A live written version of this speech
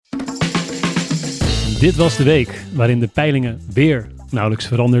Dit was de week waarin de peilingen weer nauwelijks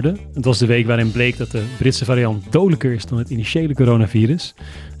veranderden. Het was de week waarin bleek dat de Britse variant dodelijker is dan het initiële coronavirus.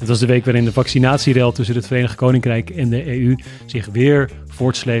 Het was de week waarin de vaccinatierel tussen het Verenigd Koninkrijk en de EU zich weer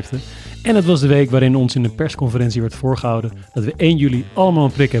voortsleepte. En het was de week waarin ons in de persconferentie werd voorgehouden dat we 1 juli allemaal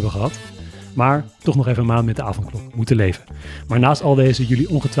een prik hebben gehad. Maar toch nog even een maand met de avondklok moeten leven. Maar naast al deze jullie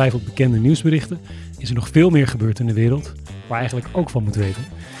ongetwijfeld bekende nieuwsberichten is er nog veel meer gebeurd in de wereld waar je eigenlijk ook van moet weten.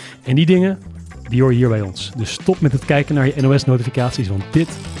 En die dingen, die hoor je hier bij ons. Dus stop met het kijken naar je NOS-notificaties, want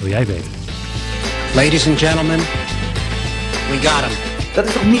dit wil jij weten. Ladies and gentlemen, we got him. Dat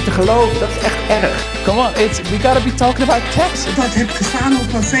is toch niet te geloven? Dat is echt erg. Come on, we gotta be talking about text. Dat heb gestaan op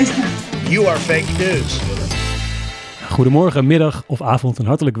Facebook. You are fake news. Goedemorgen, middag of avond en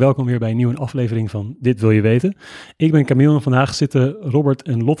hartelijk welkom weer bij een nieuwe aflevering van Dit Wil Je Weten. Ik ben Camille en vandaag zitten Robert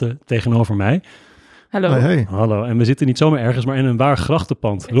en Lotte tegenover mij. Hallo. Hey. Hallo, en we zitten niet zomaar ergens, maar in een waar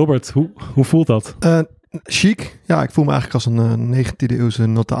grachtenpand. Robert, hoe voelt dat? Chic. Ja, ik voel me eigenlijk als een 19e eeuwse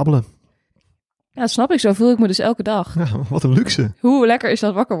notabele. Ja, dat snap ik. Zo voel ik me dus elke dag. Ja, wat een luxe. Hoe lekker is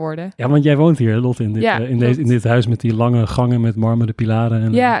dat wakker worden? Ja, want jij woont hier, Lotte, in dit huis met die lange gangen met marmeren pilaren.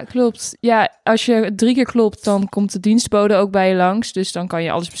 En, ja, klopt. Ja, als je 3 keer klopt, dan komt de dienstbode ook bij je langs. Dus dan kan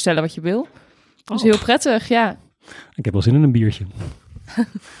je alles bestellen wat je wil. Dat is heel prettig, ja. Ik heb wel zin in een biertje.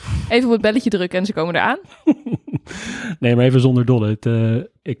 Even op het belletje drukken en ze komen eraan. Nee, maar even zonder dolle.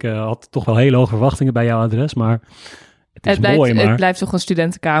 Ik had toch wel hele hoge verwachtingen bij jouw adres, maar het blijft toch een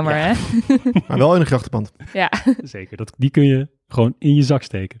studentenkamer, ja. Hè? Maar wel in een grachtenpand. Ja. Zeker, die kun je gewoon in je zak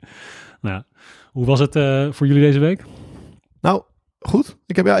steken. Nou, hoe was het voor jullie deze week? Nou, goed.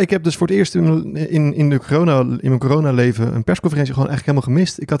 Ik heb dus voor het eerst in mijn coronaleven een persconferentie gewoon eigenlijk helemaal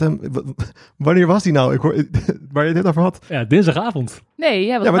gemist. Ik had hem... Wanneer was die nou? Waar je dit over had? Ja, dinsdagavond. Nee,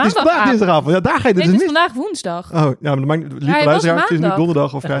 ja, maar het is vandaag dinsdagavond. Ja, daar ga je dus het is mis. vandaag woensdag. Oh, ja, maar lieve luisteraar, het is nu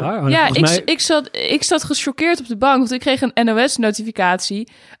donderdag of vrijdag. Ja, ik zat gechoqueerd op de bank, want ik kreeg een NOS-notificatie.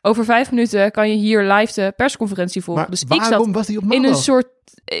 Over 5 minuten kan je hier live de persconferentie volgen. Maar dus waarom was die op maandag? In een soort...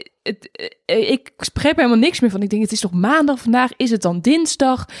 Ik begreep helemaal niks meer van. Ik denk, het is toch maandag vandaag? Is het dan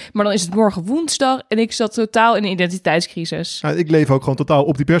dinsdag? Maar dan is het morgen woensdag. En ik zat totaal in een identiteitscrisis. Ja, ik leef ook gewoon totaal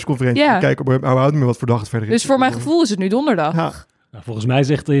op die persconferentie. Ja. Kijk, we houden meer wat voor dag het verder is. Dus voor mijn gevoel is het nu donderdag. Ja. Nou, volgens mij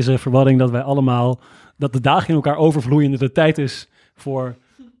zegt deze verwarring dat wij allemaal... dat de dagen in elkaar overvloeien en dat het tijd is voor...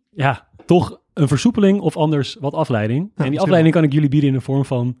 ja, toch een versoepeling of anders wat afleiding. Ja, en die afleiding kan ik jullie bieden in de vorm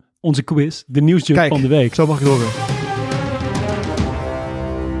van onze quiz, de nieuwsjump van de week. Zo mag ik het horen.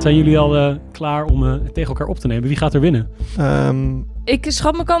 Zijn jullie al klaar om het tegen elkaar op te nemen? Wie gaat er winnen? Ik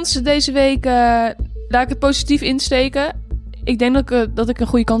schat mijn kansen deze week. Laat ik het positief insteken. Ik denk dat ik een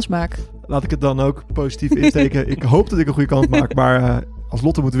goede kans maak. Laat ik het dan ook positief insteken. Ik hoop dat ik een goede kans maak, maar als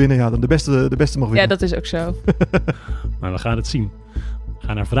Lotte moet winnen, ja, dan de beste mag winnen. Ja, dat is ook zo. Maar we gaan het zien. We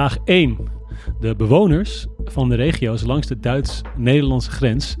gaan naar vraag 1. De bewoners van de regio's langs de Duits-Nederlandse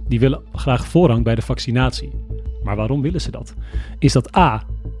grens, die willen graag voorrang bij de vaccinatie. Maar waarom willen ze dat? Is dat A,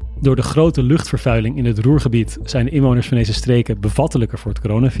 door de grote luchtvervuiling in het Ruhrgebied zijn de inwoners van deze streken bevattelijker voor het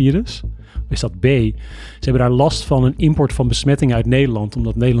coronavirus? Of is dat B, ze hebben daar last van een import van besmettingen uit Nederland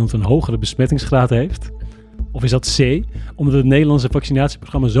omdat Nederland een hogere besmettingsgraad heeft? Of is dat C, omdat het Nederlandse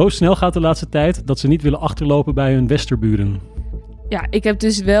vaccinatieprogramma zo snel gaat de laatste tijd dat ze niet willen achterlopen bij hun westerburen? Ja, ik heb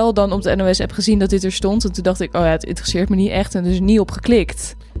dus wel dan op de NOS-app gezien dat dit er stond. En toen dacht ik, het interesseert me niet echt. En dus niet op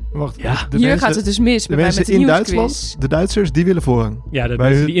geklikt. Wacht, ja, gaat het dus mis. De mensen in Duitsland, de Duitsers, die willen voorrang. Ja, de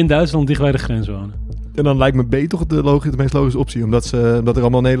mensen die in Duitsland dicht bij de grens wonen. En dan lijkt me B toch de meest logische optie. Omdat er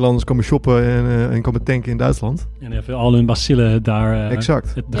allemaal Nederlanders komen shoppen en komen tanken in Duitsland. En even al hun bacillen daar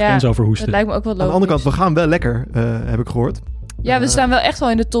exact. De grens overhoesten. Dat lijkt me ook wel logisch. Aan de andere kant, we gaan wel lekker, heb ik gehoord. Ja, we staan wel echt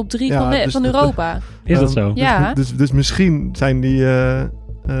wel in de top 3 van Europa. Is dat zo? Ja. Dus misschien zijn die...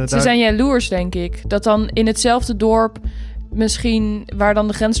 Ze zijn jaloers, denk ik. Dat dan in hetzelfde dorp, misschien waar dan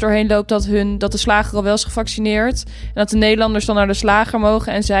de grens doorheen loopt, dat de slager al wel is gevaccineerd. En dat de Nederlanders dan naar de slager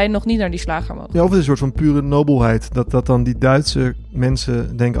mogen en zij nog niet naar die slager mogen. Ja, of het is een soort van pure nobelheid. Dat dan die Duitse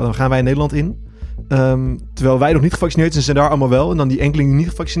mensen denken, dan gaan wij Nederland in. Terwijl wij nog niet gevaccineerd zijn, zijn daar allemaal wel. En dan die enkeling die niet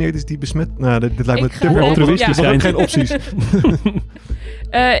gevaccineerd is, die besmet... Nou, dit lijkt me te veel altruïstisch. Er zijn geen opties.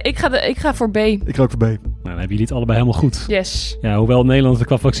 Ik ga voor B. Ik ga ook voor B. Nou, dan hebben jullie het allebei helemaal goed. Yes. Ja, hoewel Nederland het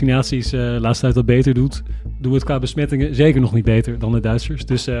qua vaccinaties de laatste tijd wat beter doet, doen we het qua besmettingen zeker nog niet beter dan de Duitsers.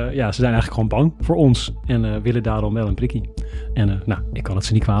 Dus ze zijn eigenlijk gewoon bang voor ons en willen daarom wel een prikkie. En ik kan het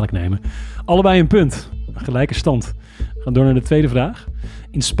ze niet kwalijk nemen. Allebei een punt. Een gelijke stand. We gaan door naar de tweede vraag.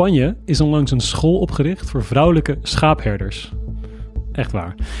 In Spanje is onlangs een school opgericht voor vrouwelijke schaapherders. Echt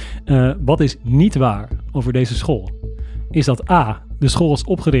waar. Wat is niet waar over deze school? Is dat A, de school was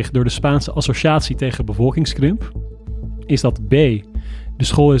opgericht door de Spaanse Associatie tegen Bevolkingskrimp? Is dat B, De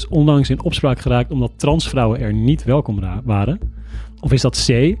school is onlangs in opspraak geraakt omdat transvrouwen er niet welkom waren? Of is dat C?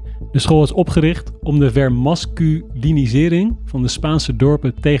 De school is opgericht om de vermasculinisering van de Spaanse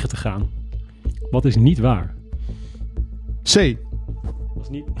dorpen tegen te gaan. Wat is niet waar? C. Dat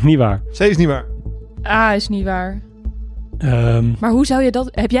is niet waar. C is niet waar. A is niet waar. Maar hoe zou je dat...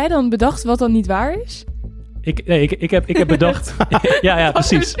 Heb jij dan bedacht wat dan niet waar is? Ik heb bedacht... ja,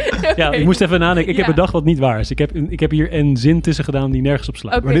 precies. Okay. Ja, ik moest even nadenken. Ik heb bedacht wat niet waar is. Ik heb hier een zin tussen gedaan die nergens op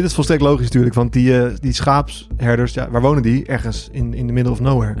slaat. Okay. Maar dit is volstrekt logisch natuurlijk. Want die schaapsherders, waar wonen die? Ergens in the middle of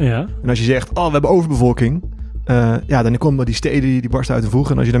nowhere. Ja. En als je zegt, we hebben overbevolking. Dan komen die steden die barsten uit de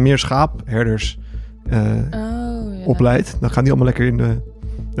voegen. En als je dan meer schaapherders opleidt, dan gaan die allemaal lekker in de...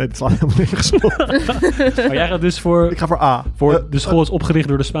 Nee, dat slaat helemaal nergens op. Maar jij gaat dus voor... Ik ga voor A. De school is opgericht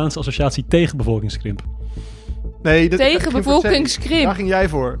door de Spaanse Associatie tegen bevolkingskrimp. Nee, tegen bevolkingskrimp. Daar ging jij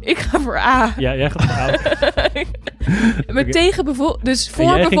voor. Ik ga voor A. Ja, jij gaat voor A. Maar dus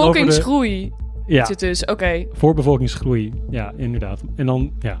voor bevolkingsgroei. Ja. Zit dus, oké. Voor bevolkingsgroei. Ja, inderdaad. En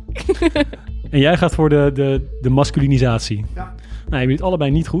dan, ja. En jij gaat voor de masculinisatie. Ja. Nou, je doet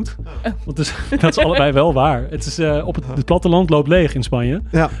allebei niet goed. Want dat is allebei wel waar. Het is, het platteland loopt leeg in Spanje.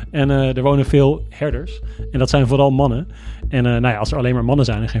 Ja. En er wonen veel herders. En dat zijn vooral mannen. En als er alleen maar mannen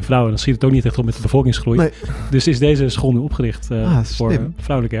zijn en geen vrouwen... dan schiet het ook niet echt op met de bevolkingsgroei. Nee. Dus is deze school nu opgericht voor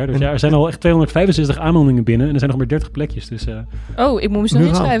vrouwelijke herders. Ja, er zijn al echt 265 aanmeldingen binnen. En er zijn nog maar 30 plekjes. Dus, ik moet me snel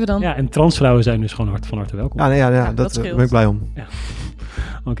inschrijven dan. Ja, en transvrouwen zijn dus gewoon van harte welkom. Ja, dat ben ik blij om. Ja.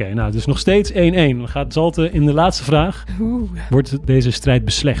 Oké, dus nog steeds 1-1. Dan gaat Zalte in de laatste vraag. Wordt deze strijd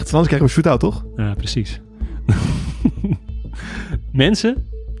beslecht? Anders krijgen we shootout, toch? Ja, precies.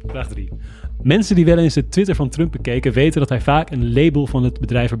 Vraag 3. Mensen die wel eens de Twitter van Trump bekeken... weten dat hij vaak een label van het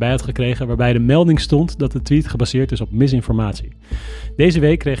bedrijf erbij had gekregen... waarbij de melding stond dat de tweet gebaseerd is op misinformatie. Deze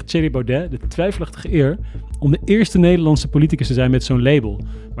week kreeg Thierry Baudet de twijfelachtige eer... om de eerste Nederlandse politicus te zijn met zo'n label.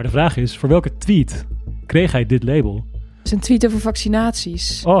 Maar de vraag is, voor welke tweet kreeg hij dit label? Het is een tweet over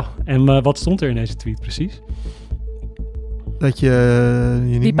vaccinaties. Oh, en wat stond er in deze tweet precies? Dat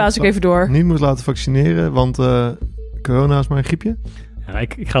je die paas ik even door. Niet moet laten vaccineren, want corona is maar een griepje. Ja,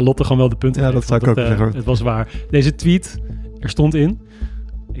 ik ga Lotte gewoon wel de punten geven. Dat zou ik ook zeggen. Het was waar. Deze tweet, er stond in,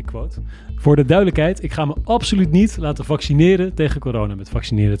 ik quote... Voor de duidelijkheid, ik ga me absoluut niet laten vaccineren tegen corona. Met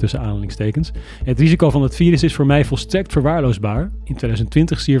vaccineren tussen aanhalingstekens. Het risico van het virus is voor mij volstrekt verwaarloosbaar. In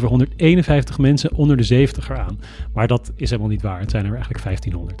 2020 stierven 151 mensen onder de 70 eraan. Maar dat is helemaal niet waar. Het zijn er eigenlijk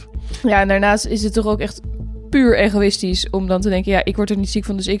 1500. Ja, en daarnaast is het toch ook echt puur egoïstisch om dan te denken... ik word er niet ziek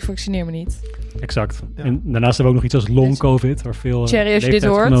van, dus ik vaccineer me niet. Exact. Ja. En daarnaast hebben we ook nog iets als long covid, waar veel Thierry, als je dit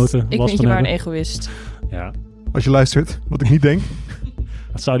hoort, ik vind je maar een egoïst. Ja. Als je luistert, wat ik niet denk...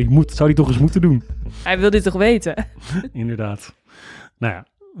 Dat zou hij toch eens moeten doen. Hij wil dit toch weten? Inderdaad. Nou ja,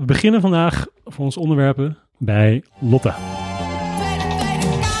 we beginnen vandaag voor ons onderwerpen bij Lotte.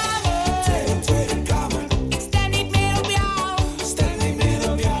 Tweede Kamer. Ik stem niet meer op jou. Stem niet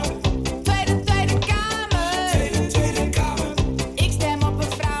meer op jou. Tweede Kamer. Tweede Kamer. Ik stem op een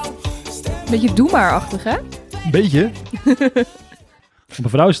vrouw. Beetje doe maar-achtig, hè? Beetje. Op een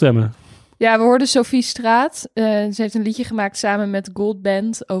vrouw stemmen. Ja, we hoorden Sophie Straat. Ze heeft een liedje gemaakt samen met Gold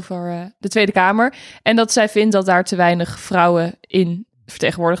Band over de Tweede Kamer. En dat zij vindt dat daar te weinig vrouwen in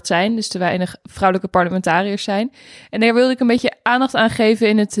vertegenwoordigd zijn. Dus te weinig vrouwelijke parlementariërs zijn. En daar wilde ik een beetje aandacht aan geven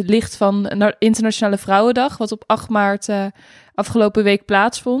in het licht van Internationale Vrouwendag. Wat op 8 maart afgelopen week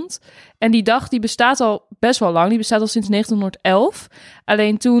plaatsvond. En die dag die bestaat al best wel lang. Die bestaat al sinds 1911.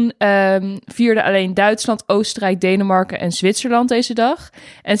 Alleen toen vierden alleen Duitsland, Oostenrijk, Denemarken en Zwitserland deze dag.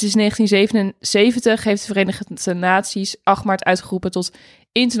 En sinds 1977 heeft de Verenigde Naties 8 maart uitgeroepen tot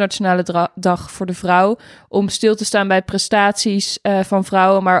Internationale Dag voor de Vrouw. Om stil te staan bij prestaties van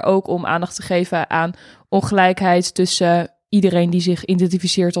vrouwen, maar ook om aandacht te geven aan ongelijkheid tussen iedereen die zich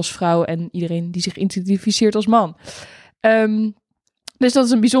identificeert als vrouw en iedereen die zich identificeert als man. Dus dat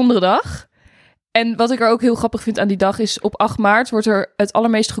is een bijzondere dag. En wat ik er ook heel grappig vind aan die dag is... op 8 maart wordt er het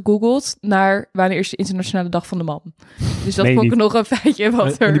allermeest gegoogeld... naar wanneer is de Internationale Dag van de Man. Dus dat vond ik nog een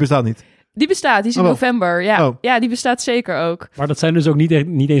feitje. En die bestaat niet? Die bestaat, die is in november. Ja. Ja, die bestaat zeker ook. Maar dat zijn dus ook niet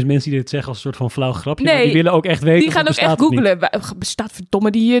eens mensen die dit zeggen... als een soort van flauw grapje. Nee, maar die willen ook echt weten. Die gaan ook echt googlen. Bestaat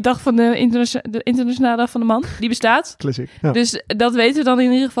verdomme die dag van de Internationale Dag van de Man? Die bestaat. Classic. Ja. Dus dat weten we dan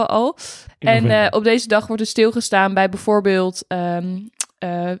in ieder geval al. En op deze dag wordt er stilgestaan bij bijvoorbeeld...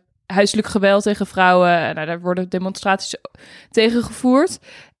 huiselijk geweld tegen vrouwen. Nou, daar worden demonstraties tegen gevoerd.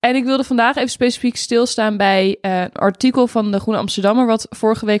 En ik wilde vandaag even specifiek stilstaan bij een artikel van de Groene Amsterdammer, wat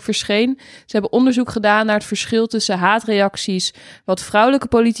vorige week verscheen. Ze hebben onderzoek gedaan naar het verschil tussen haatreacties wat vrouwelijke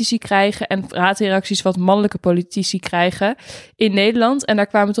politici krijgen en haatreacties wat mannelijke politici krijgen in Nederland. En daar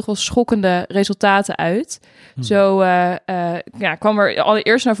kwamen toch wel schokkende resultaten uit. Zo kwam er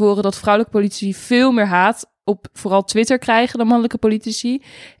allereerst naar voren dat vrouwelijke politici veel meer haat op vooral Twitter krijgen dan mannelijke politici.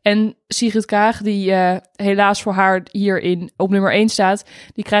 En Sigrid Kaag, die helaas voor haar hierin op nummer 1 staat,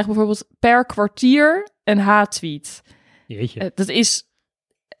 die krijgt bijvoorbeeld per kwartier een haattweet. Jeetje.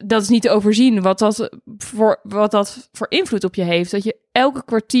 Dat is niet te overzien wat dat voor invloed op je heeft. Dat je elke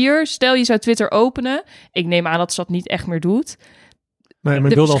kwartier, stel je zou Twitter openen, ik neem aan dat ze dat niet echt meer doet. Nee, maar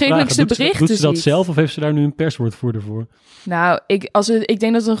de ik verschrikkelijkste berichten doet ze dat ziet. zelf of heeft ze daar nu een perswoordvoerder voor? Nou, ik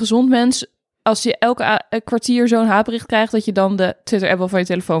denk dat een gezond mens, als je elke kwartier zo'n haatbericht krijgt, dat je dan de Twitter-app wel van je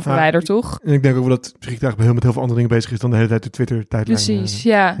telefoon verwijdert, toch? En ik denk ook wel dat Sigrid Kaag met heel veel andere dingen bezig is dan de hele tijd de Twitter-tijdlijn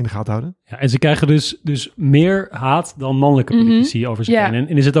in de gaten houden. Ja, en ze krijgen dus meer haat dan mannelijke politici over zich heen.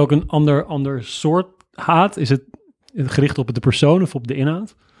 En is het ook een ander soort haat? Is het gericht op de persoon of op de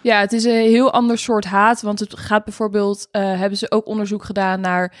inhoud? Ja, het is een heel ander soort haat, want het gaat bijvoorbeeld, hebben ze ook onderzoek gedaan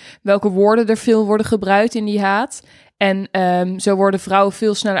naar welke woorden er veel worden gebruikt in die haat. En zo worden vrouwen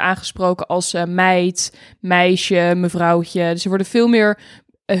veel sneller aangesproken als meid, meisje, mevrouwtje. Dus er worden veel meer,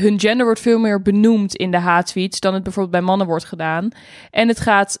 hun gender wordt veel meer benoemd in de haattweets dan het bijvoorbeeld bij mannen wordt gedaan. En het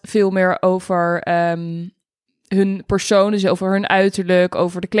gaat veel meer over hun persoon, dus over hun uiterlijk,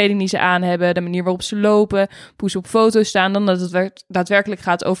 over de kleding die ze aan hebben, de manier waarop ze lopen, hoe ze op foto's staan, dan dat het daadwerkelijk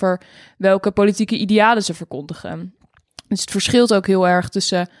gaat over welke politieke idealen ze verkondigen. Dus het verschilt ook heel erg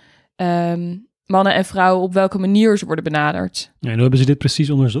tussen mannen en vrouwen op welke manier ze worden benaderd. Ja, en hoe hebben ze dit precies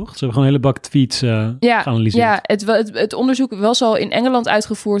onderzocht? Ze hebben gewoon een hele bak tweets geanalyseerd. Ja, het onderzoek was al in Engeland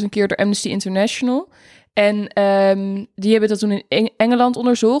uitgevoerd een keer door Amnesty International. En die hebben dat toen in Engeland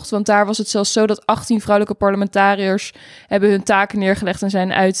onderzocht. Want daar was het zelfs zo dat 18 vrouwelijke parlementariërs hebben hun taken neergelegd en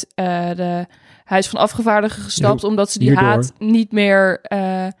zijn uit de Huis van Afgevaardigden gestapt, omdat ze die haat niet meer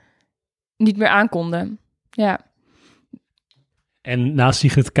aankonden. Ja. En naast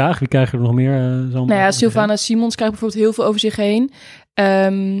Sigrid Kaag, wie krijgen er nog meer? Sylvana Simons krijgt bijvoorbeeld heel veel over zich heen.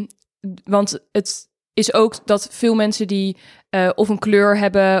 Want het is ook dat veel mensen die of een kleur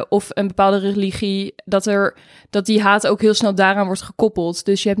hebben of een bepaalde religie, dat die haat ook heel snel daaraan wordt gekoppeld.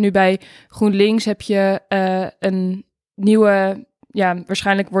 Dus je hebt nu bij GroenLinks heb je een nieuwe,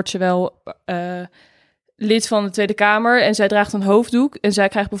 waarschijnlijk wordt ze wel lid van de Tweede Kamer en zij draagt een hoofddoek en zij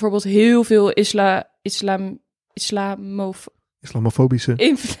krijgt bijvoorbeeld heel veel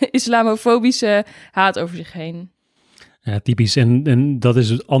islamofobische haat over zich heen. Ja, typisch. En dat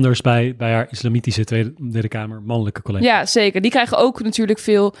is anders bij haar islamitische Tweede Kamer mannelijke collega's. Ja, zeker. Die krijgen ook natuurlijk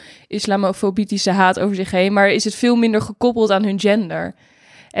veel islamofobische haat over zich heen, maar is het veel minder gekoppeld aan hun gender.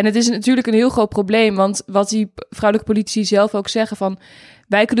 En het is natuurlijk een heel groot probleem, want wat die vrouwelijke politici zelf ook zeggen van,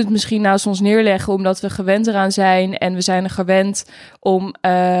 wij kunnen het misschien naast ons neerleggen omdat we gewend eraan zijn en we zijn er gewend om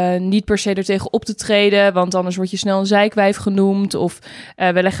niet per se er tegen op te treden, want anders word je snel een zeikwijf genoemd of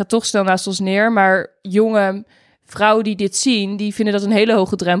we leggen het toch snel naast ons neer. Maar jonge vrouwen die dit zien, die vinden dat een hele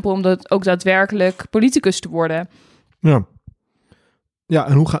hoge drempel om dat ook daadwerkelijk politicus te worden. Ja,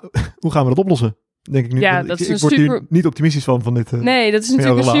 en hoe gaan we dat oplossen? Denk ik nu. Ja, Ik word hier niet optimistisch van dit. Nee, dat is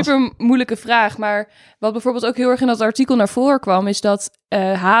natuurlijk een super moeilijke vraag. Maar wat bijvoorbeeld ook heel erg in dat artikel naar voren kwam, is dat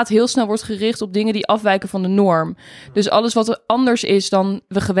haat heel snel wordt gericht op dingen die afwijken van de norm. Dus alles wat er anders is dan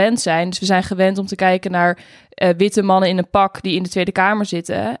we gewend zijn. Dus we zijn gewend om te kijken naar witte mannen in een pak die in de Tweede Kamer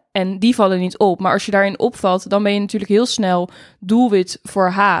zitten. En die vallen niet op. Maar als je daarin opvalt, dan ben je natuurlijk heel snel doelwit voor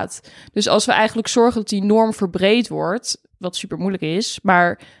haat. Dus als we eigenlijk zorgen dat die norm verbreed wordt, wat super moeilijk is,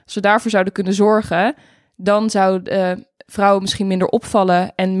 maar als we daarvoor zouden kunnen zorgen, dan zouden vrouwen misschien minder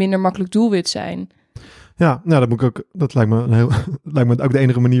opvallen en minder makkelijk doelwit zijn. Ja, nou, dat lijkt me ook de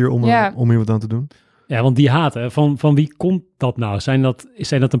enige manier om hier wat aan te doen. Ja, want die haat, hè, van wie komt dat nou? Zijn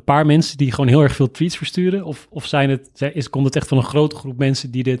dat een paar mensen die gewoon heel erg veel tweets versturen? Of komt het echt van een grote groep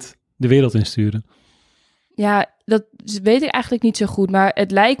mensen die dit de wereld insturen? Ja, dat weet ik eigenlijk niet zo goed. Maar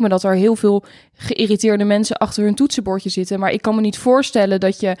het lijkt me dat er heel veel geïrriteerde mensen achter hun toetsenbordje zitten. Maar ik kan me niet voorstellen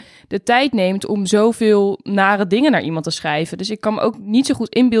dat je de tijd neemt om zoveel nare dingen naar iemand te schrijven. Dus ik kan me ook niet zo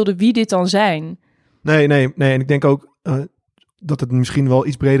goed inbeelden wie dit dan zijn. Nee. En ik denk ook dat het misschien wel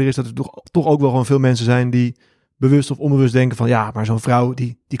iets breder is. Dat er toch ook wel gewoon veel mensen zijn die bewust of onbewust denken van, ja, maar zo'n vrouw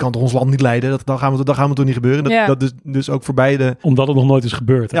die kan toch ons land niet leiden. Dat gaan we toch niet gebeuren. Dat is dus ook voor beide. Omdat het nog nooit is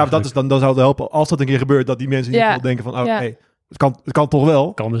gebeurd. Ja, dat is dan zou het helpen als dat een keer gebeurt, dat die mensen niet denken van, Het kan toch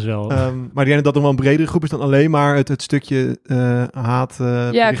wel. Kan dus wel. Maar die dat er wel een bredere groep is dan alleen maar het stukje haat.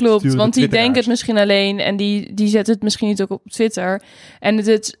 Ja, klopt. Want die denken het misschien. misschien alleen en die zetten het misschien niet ook op Twitter. En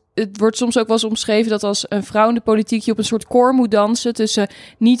het wordt soms ook wel eens omschreven dat als een vrouw in de politiek je op een soort koor moet dansen tussen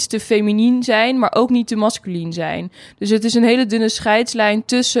niet te feminien zijn, maar ook niet te masculien zijn. Dus het is een hele dunne scheidslijn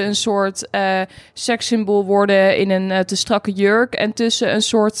tussen een soort sekssymbool worden in een te strakke jurk en tussen een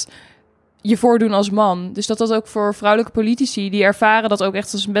soort je voordoen als man. Dus dat ook voor vrouwelijke politici, die ervaren dat ook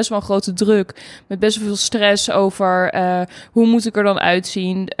echt als best wel een grote druk. Met best wel veel stress over hoe moet ik er dan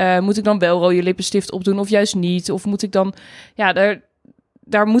uitzien? Moet ik dan wel rode lippenstift opdoen of juist niet? Of moet ik dan... Ja,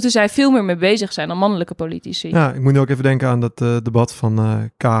 daar moeten zij veel meer mee bezig zijn dan mannelijke politici. Ja, ik moet nu ook even denken aan dat debat van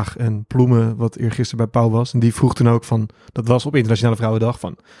Kaag en Ploemen, wat eergisteren bij Pauw was. En die vroeg toen ook van, dat was op Internationale Vrouwendag,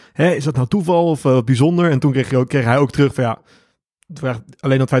 van, is dat nou toeval of bijzonder? En toen kreeg hij ook terug van, ja,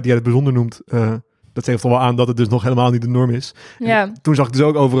 alleen dat feit dat jij het bijzonder noemt, dat geeft al wel aan dat het dus nog helemaal niet de norm is. Ja. Toen zag ik dus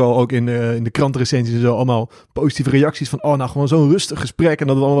ook overal, ook in de krantenrecensies en zo, allemaal positieve reacties van, nou gewoon zo'n rustig gesprek. En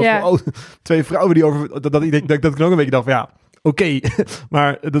dat het allemaal was van, twee vrouwen die over... Dat ik ook een beetje dacht van, ja, oké.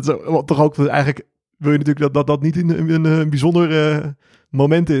 Maar dat is toch ook eigenlijk... Wil je natuurlijk dat niet een bijzonder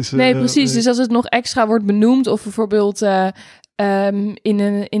moment is. Nee, precies. Dus als het nog extra wordt benoemd of bijvoorbeeld...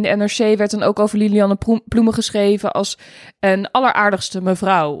 in de NRC werd dan ook over Lilianne Ploemen geschreven als een alleraardigste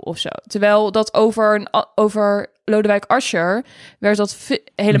mevrouw of zo. Terwijl dat over Lodewijk Asscher werd dat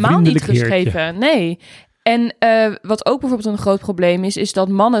helemaal niet geschreven. Heertje. Nee. En wat ook bijvoorbeeld een groot probleem is dat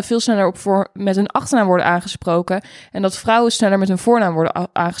mannen veel sneller met hun achternaam worden aangesproken en dat vrouwen sneller met hun voornaam worden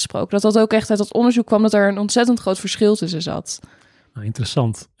aangesproken. Dat ook echt uit dat onderzoek kwam dat er een ontzettend groot verschil tussen zat. Nou,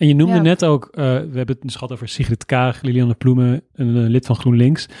 interessant. En je noemde net ook, we hebben het dus gehad over Sigrid Kaag, Lilianne Ploemen, een lid van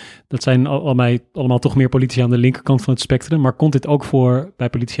GroenLinks. Dat zijn allemaal toch meer politici aan de linkerkant van het spectrum. Maar komt dit ook voor bij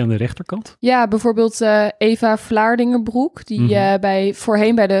politici aan de rechterkant? Ja, bijvoorbeeld Eva Vlaardingerbroek, die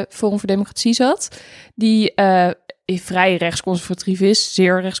voorheen bij de Forum voor Democratie zat. Die vrij rechtsconservatief is,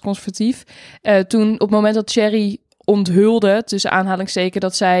 zeer rechtsconservatief. Toen op het moment dat Thierry onthulde, tussen aanhalingstekens,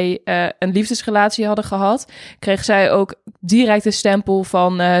 dat zij een liefdesrelatie hadden gehad, kreeg zij ook direct een stempel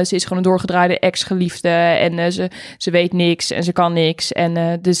van ze is gewoon een doorgedraaide ex-geliefde en ze weet niks en ze kan niks.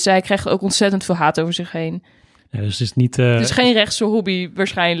 En dus zij kreeg ook ontzettend veel haat over zich heen. Ja, dus het is niet... Het is geen rechtse hobby,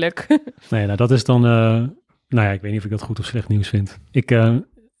 waarschijnlijk. Nee, nou dat is dan... ik weet niet of ik dat goed of slecht nieuws vind. Ik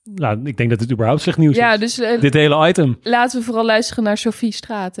denk dat het überhaupt slecht nieuws is. Dus, dit hele item. Laten we vooral luisteren naar Sophie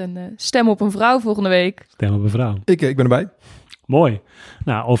Straat en stem op een vrouw volgende week. Stem op een vrouw. Ik ben erbij. Mooi.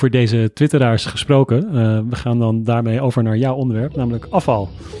 Nou, over deze twitteraars gesproken. We gaan dan daarmee over naar jouw onderwerp, namelijk afval.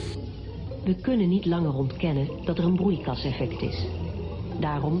 We kunnen niet langer ontkennen dat er een broeikaseffect is.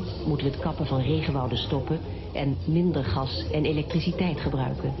 Daarom moeten we het kappen van regenwouden stoppen en minder gas en elektriciteit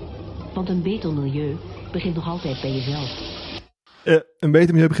gebruiken. Want een beter milieu begint nog altijd bij jezelf. Een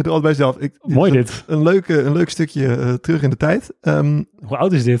beter milieu begint altijd bij jezelf. Mooi dit. Een leuk stukje terug in de tijd. Hoe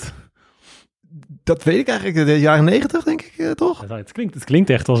oud is dit? Dat weet ik eigenlijk. De jaren 90, denk ik, toch? Ja, het klinkt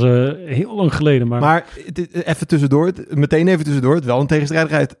echt als heel lang geleden. Maar even tussendoor, het wel een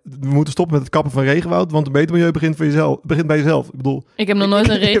tegenstrijdigheid. We moeten stoppen met het kappen van regenwoud, want een beter milieu begint bij jezelf. Ik bedoel... Ik heb nog nooit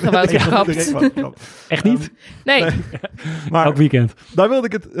een regenwoud gekapt. Echt niet? Nee. Maar elk weekend. Daar wilde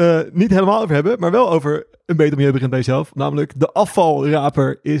ik het niet helemaal over hebben, maar wel over een beter milieu begint bij jezelf. Namelijk de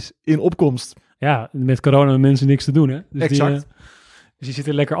afvalraper is in opkomst. Ja, met corona mensen niks te doen, hè? Dus exact. Dus je zit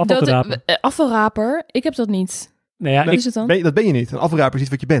er lekker afval te rapen. Afvalraper? Ik heb dat niet. Nou ja, wat is het dan? Dat ben je niet. Een afvalraper is iets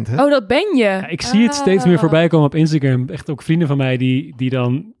wat je bent, hè? Oh, dat ben je. Ja, ik zie het steeds meer voorbij komen op Instagram. Echt ook vrienden van mij die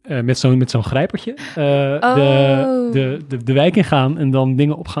dan met zo'n grijpertje de wijk in gaan en dan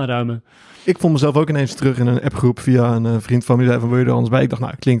dingen op gaan ruimen. Ik vond mezelf ook ineens terug in een appgroep via een vriend van me. Die zei van, wil je er anders bij? Ik dacht,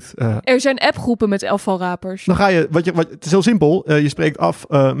 nou, klinkt... Er zijn appgroepen met afvalrapers. Dan ga je... het is heel simpel. Je spreekt af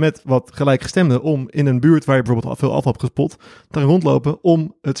met wat gelijkgestemden om in een buurt waar je bijvoorbeeld veel afval hebt gespot, te gaan rondlopen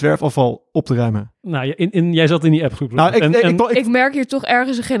om het zwerfafval op te ruimen. Nou, jij zat in die appgroep. Nou, ik merk hier toch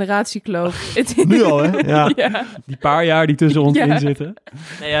ergens een generatiekloof. Nu al, hè? Ja. Ja. Die paar jaar die tussen ons in zitten.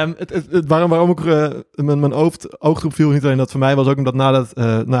 Nee, waarom ik mijn ooggroep viel, niet alleen dat voor mij, was ook omdat nadat,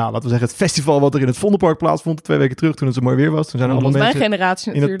 laten we zeggen, het festival wat er in het Vondelpark plaatsvond 2 weken terug, toen het zo mooi weer was, toen zijn er allemaal mensen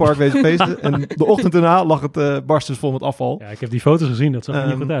generatie, in het park wezen feesten. En de ochtend daarna lag het barstens vol met afval. Ja, ik heb die foto's gezien, dat zag er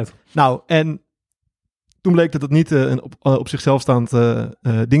niet goed uit. Nou, en toen bleek dat het niet een op zichzelf staand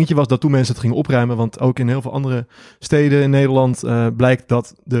dingetje was, dat toen mensen het gingen opruimen. Want ook in heel veel andere steden in Nederland blijkt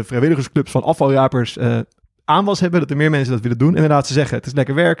dat de vrijwilligersclubs van afvalrapers aanwas hebben. Dat er meer mensen dat willen doen. Inderdaad, ze zeggen, het is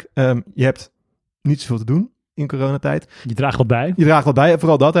lekker werk. Je hebt niet zoveel te doen in coronatijd. Je draagt wat bij. En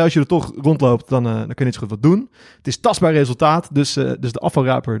vooral dat. Als je er toch rondloopt, dan kun je niet zo goed wat doen. Het is tastbaar resultaat. Dus de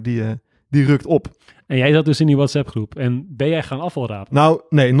afvalraper die die rukt op. En jij zat dus in die WhatsApp-groep. En ben jij gaan afval rapen? Nou,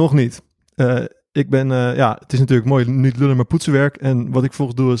 nee, nog niet. Ik ben, het is natuurlijk mooi, niet lullen, maar poetsenwerk. En wat ik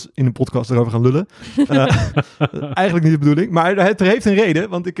volgens doe is in een podcast erover gaan lullen. Eigenlijk niet de bedoeling. Maar het heeft een reden,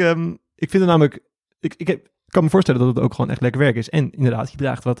 want ik vind het namelijk... Ik kan me voorstellen dat het ook gewoon echt lekker werk is. En inderdaad, je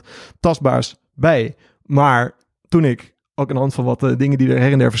draagt wat tastbaars bij. Maar toen ik, ook aan de hand van wat dingen die er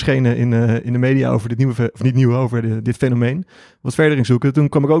her en der verschenen in de media over dit fenomeen, wat verder ging zoeken, toen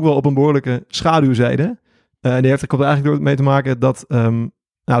kwam ik ook wel op een behoorlijke schaduwzijde. Die heeft er eigenlijk door mee te maken dat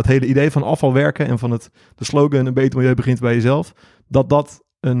het hele idee van afvalwerken en van de slogan een beter milieu begint bij jezelf, dat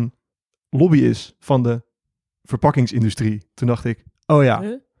een lobby is van de verpakkingsindustrie. Toen dacht ik, oh ja.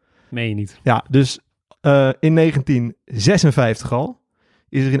 Huh? Meen je niet? Ja, dus in 1956 al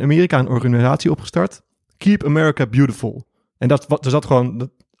is er in Amerika een organisatie opgestart, Keep America Beautiful. En er zat gewoon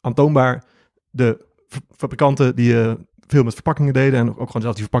aantoonbaar de fabrikanten die veel met verpakkingen deden en ook gewoon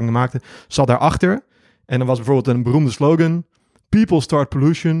zelf die verpakkingen maakten, zat daarachter. En dan was bijvoorbeeld een beroemde slogan: People start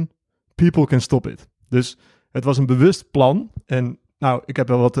pollution, people can stop it. Dus het was een bewust plan. En nou, ik heb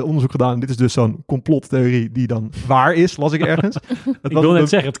wel wat onderzoek gedaan. Dit is dus zo'n complottheorie die dan waar is, las ik ergens. Ik wil net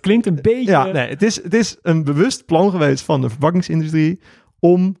zeggen, het klinkt een beetje... Ja, nee, het is een bewust plan geweest van de verpakkingsindustrie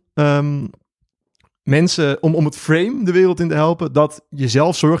om mensen, om het frame de wereld in te helpen, dat je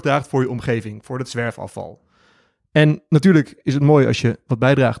zelf zorg draagt voor je omgeving, voor het zwerfafval. En natuurlijk is het mooi als je wat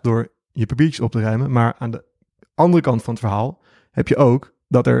bijdraagt door je papiertjes op te ruimen, maar aan de andere kant van het verhaal heb je ook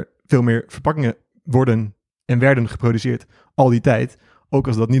dat er veel meer verpakkingen worden en werden geproduceerd al die tijd, ook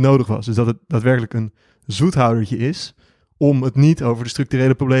als dat niet nodig was. Dus dat het daadwerkelijk een zoethoudertje is om het niet over de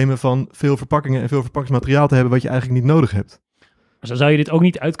structurele problemen van veel verpakkingen en veel verpakkingsmateriaal te hebben wat je eigenlijk niet nodig hebt. Zo zou je dit ook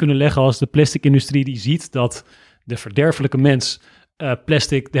niet uit kunnen leggen als de plasticindustrie die ziet dat de verderfelijke mens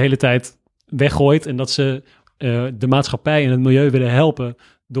plastic de hele tijd weggooit en dat ze de maatschappij en het milieu willen helpen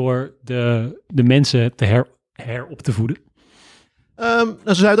door de mensen te herop te voeden? Zo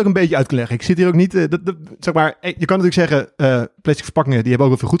zou je het ook een beetje uit kunnen leggen. Ik zit hier ook niet... zeg maar, je kan natuurlijk zeggen, plastic verpakkingen die hebben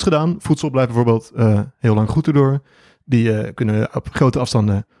ook wel veel goeds gedaan. Voedsel blijft bijvoorbeeld heel lang goed erdoor. Die kunnen op grote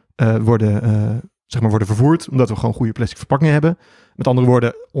afstanden worden vervoerd, omdat we gewoon goede plastic verpakkingen hebben. Met andere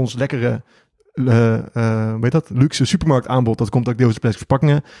woorden, ons lekkere luxe supermarktaanbod, dat komt ook deels uit plastic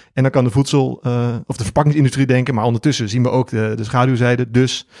verpakkingen. En dan kan de voedsel of de verpakkingsindustrie denken, maar ondertussen zien we ook de schaduwzijde.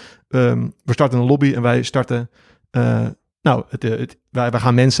 Dus we starten een lobby en wij starten... wij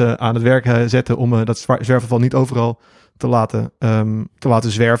gaan mensen aan het werk zetten om dat zwerfafval niet overal te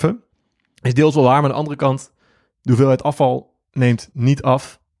laten zwerven. Is deels wel waar, maar aan de andere kant, de hoeveelheid afval neemt niet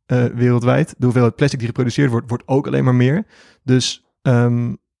af wereldwijd. De hoeveelheid plastic die geproduceerd wordt ook alleen maar meer. Dus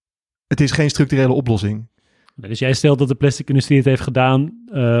het is geen structurele oplossing. Dus jij stelt dat de plasticindustrie het heeft gedaan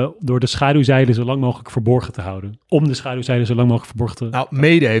door de schaduwzijde zo lang mogelijk verborgen te houden. Om de schaduwzijde zo lang mogelijk verborgen te... Nou,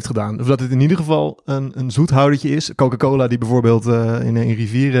 mede heeft gedaan. Of dat het in ieder geval een zoethoudertje is. Coca-Cola die bijvoorbeeld in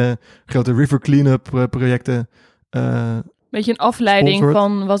rivieren grote river clean-up projecten... beetje een afleiding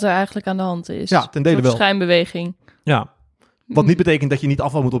van wat er eigenlijk aan de hand is. Ja, ten dele wel. Schijnbeweging. Ja. Wat niet betekent dat je niet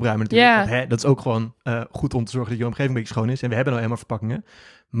afval moet opruimen natuurlijk. Ja. Dat is ook gewoon goed om te zorgen dat je omgeving een beetje schoon is. En we hebben nou helemaal verpakkingen.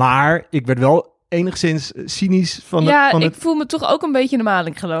 Maar ik werd wel enigszins cynisch van ik voel me toch ook een beetje in de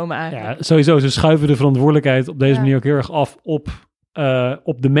maling genomen eigenlijk. Ja, sowieso. Ze schuiven de verantwoordelijkheid op deze manier ook heel erg af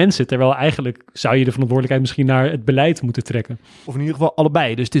op de mensen. Terwijl eigenlijk zou je de verantwoordelijkheid misschien naar het beleid moeten trekken. Of in ieder geval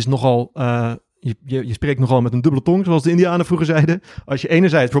allebei. Dus het is nogal... Je spreekt nogal met een dubbele tong, zoals de Indianen vroeger zeiden. Als je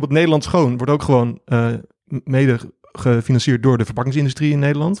enerzijds, bijvoorbeeld Nederland Schoon, wordt ook gewoon mede gefinancierd door de verpakkingsindustrie in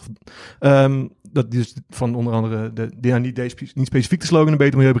Nederland. Dat is van onder andere niet specifiek de slogan, een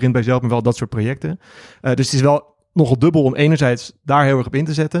beter milieu begint bij zelf, maar wel dat soort projecten. Dus het is wel nogal dubbel om enerzijds daar heel erg op in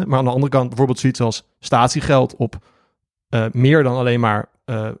te zetten, maar aan de andere kant bijvoorbeeld zoiets als statiegeld op meer dan alleen maar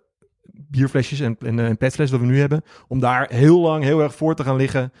bierflesjes en petflesjes wat we nu hebben, om daar heel erg voor te gaan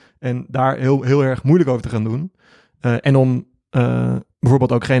liggen en daar heel erg moeilijk over te gaan doen. En om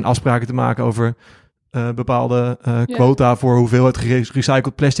bijvoorbeeld ook geen afspraken te maken over bepaalde quota voor hoeveelheid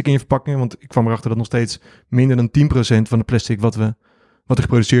gerecycled plastic in je verpakking. Want ik kwam erachter dat nog steeds minder dan 10% van de plastic wat er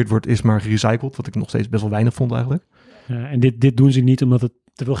geproduceerd wordt, is maar gerecycled. Wat ik nog steeds best wel weinig vond eigenlijk. Ja, en dit doen ze niet omdat het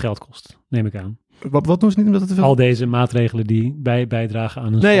te veel geld kost, neem ik aan. Wat doen ze niet omdat het te veel... Al deze maatregelen die bijdragen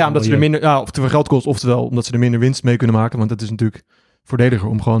aan een... Nee, ja, omdat ze er minder... of te veel geld kost, oftewel omdat ze er minder winst mee kunnen maken. Want dat is natuurlijk voordeliger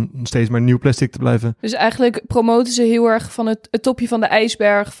om gewoon steeds maar nieuw plastic te blijven. Dus eigenlijk promoten ze heel erg van het topje van de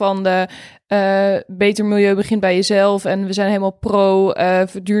ijsberg, van de beter milieu begint bij jezelf en we zijn helemaal pro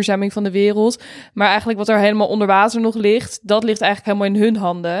verduurzaming van de wereld. Maar eigenlijk wat er helemaal onder water nog ligt, dat ligt eigenlijk helemaal in hun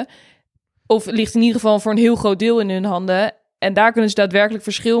handen. Of ligt in ieder geval voor een heel groot deel in hun handen. En daar kunnen ze daadwerkelijk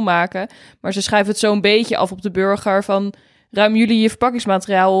verschil maken. Maar ze schrijven het zo'n beetje af op de burger van... ruimen jullie je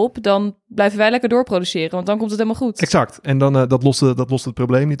verpakkingsmateriaal op, dan blijven wij lekker doorproduceren, want dan komt het helemaal goed. Exact. En dan dat lost het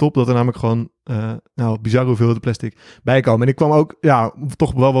probleem niet op. Dat er namelijk gewoon bizar hoeveelheden plastic bij komen. En ik kwam ook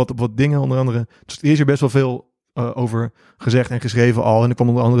toch wel wat dingen, onder andere. Dus er is hier best wel veel over gezegd en geschreven al. En ik kwam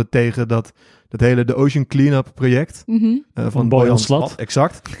onder andere tegen dat de Ocean Cleanup project van Boyan Slat.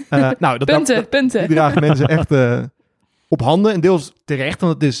 Exact. Punten. Die dragen mensen echt op handen. En deels terecht,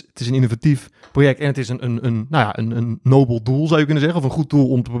 want het is een innovatief project. En het is een nobel doel, zou je kunnen zeggen. Of een goed doel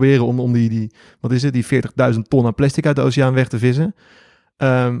om te proberen om die 40.000 ton aan plastic uit de oceaan weg te vissen.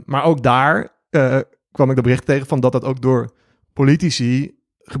 Maar ook daar kwam ik de bericht tegen van dat ook door politici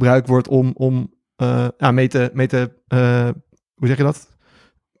gebruikt wordt om mee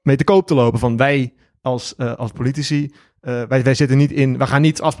te koop te lopen. Van wij als politici, wij zitten niet in, we gaan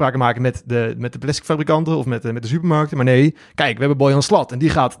niet afspraken maken met de plasticfabrikanten of met de supermarkten. Maar nee, kijk, we hebben Boyan Slat en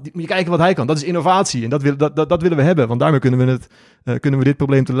die moet je kijken wat hij kan. Dat is innovatie en dat willen we hebben. Want daarmee kunnen we dit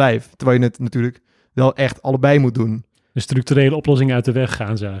probleem te lijf. Terwijl je het natuurlijk wel echt allebei moet doen. De structurele oplossingen uit de weg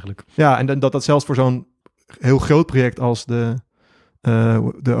gaan ze eigenlijk. Ja, en dat zelfs voor zo'n heel groot project als de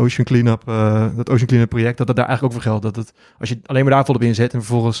Ocean Cleanup, dat Ocean Cleanup project, dat daar eigenlijk ook voor geldt. Dat als je alleen maar daar volop inzet en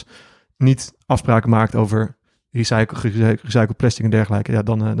vervolgens niet afspraken maakt over recycled plastic en dergelijke, ja,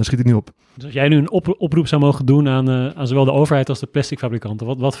 dan schiet het niet op. Dus als jij nu een oproep zou mogen doen aan zowel de overheid als de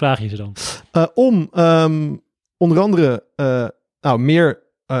plasticfabrikanten, wat vraag je ze dan? Om onder andere meer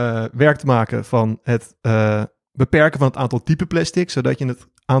werk te maken van het beperken van het aantal type plastic, zodat je het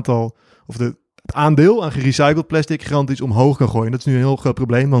aandeel aan gerecycled plastic gigantisch omhoog kan gooien. Dat is nu een heel groot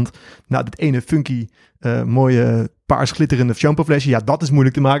probleem, want dat ene funky, mooie paars glitterende shampooflesje, ja, dat is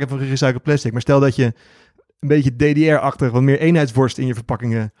moeilijk te maken van gerecycled plastic. Maar stel dat je een beetje DDR-achtig, wat meer eenheidsworst in je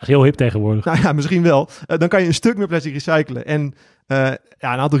verpakkingen. Dat is heel hip tegenwoordig. Nou ja, misschien wel. Dan kan je een stuk meer plastic recyclen. En een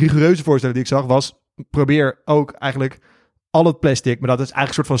aantal rigoureuze voorstellen die ik zag was, probeer ook eigenlijk al het plastic, maar dat is eigenlijk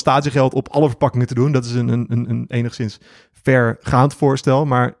een soort van statiegeld op alle verpakkingen te doen. Dat is een enigszins vergaand voorstel,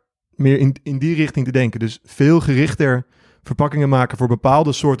 maar meer in die richting te denken. Dus veel gerichter verpakkingen maken voor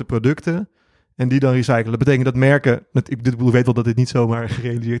bepaalde soorten producten en die dan recyclen. Dat betekent dat merken, ik weet wel dat dit niet zomaar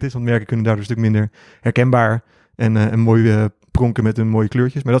gerealiseerd is, want merken kunnen daardoor een stuk minder herkenbaar en mooi pronken met hun mooie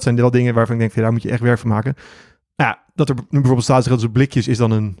kleurtjes. Maar dat zijn wel dingen waarvan ik denk, daar moet je echt werk van maken. Ja, dat er nu bijvoorbeeld statiegeld op blikjes is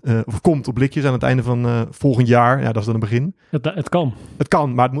dan of komt op blikjes aan het einde van volgend jaar. Ja, dat is dan een begin. Het kan. Het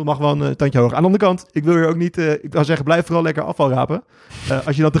kan, maar het mag wel een tandje hoger. Aan de andere kant, ik wil hier ook niet, ik zou zeggen, blijf vooral lekker afval rapen.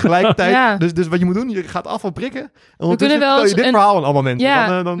 Als je dan tegelijkertijd, Ja. dus wat je moet doen, je gaat afval prikken. En We ondertussen kunnen wel vertel je dit verhaal aan allemaal mensen.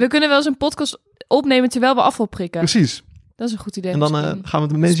 Ja, Dan, we kunnen wel eens een podcast opnemen terwijl we afval prikken. Precies. Dat is een goed idee. En dan misschien. gaan we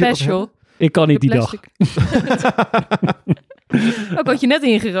het met mensen Special. Ik kan niet die dag. Ook had je net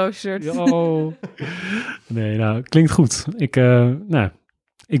ingeroosterd. Oh. Nee, klinkt goed.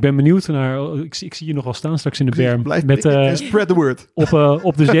 Ik ben benieuwd naar. Ik zie je nog wel staan straks in de berm. Blijf met spread the word.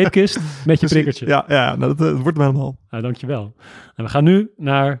 Op de zeepkist met je prikkertje. Ja, dat wordt me helemaal. Nou, dankjewel. En we gaan nu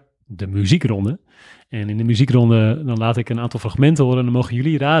naar de muziekronde. En in de muziekronde dan laat ik een aantal fragmenten horen. En dan mogen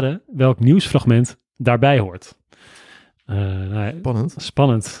jullie raden welk nieuwsfragment daarbij hoort.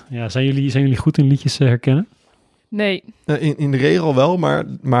 Spannend. Ja, zijn jullie goed in liedjes herkennen? Nee. In de regel wel,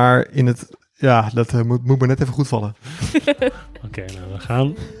 maar in het... Ja, dat moet me net even goed vallen. Oké, we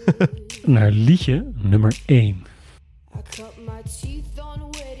gaan naar liedje nummer 1. I cut my teeth on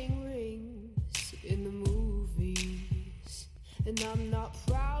wedding rings in the movies, and I'm not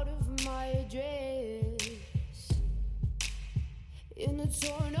proud of my address. In a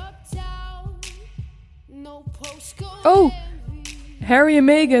torn up town, no postcode. Oh, Harry en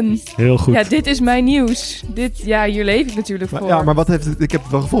Meghan. Heel goed. Ja, dit is mijn nieuws. Hier leef ik natuurlijk voor. Ja, maar wat heeft het... Ik heb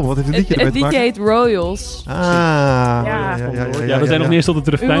het wel gevonden. Wat heeft het liedje Het liedje heet Royals. Ja, we zijn nog niet eens tot het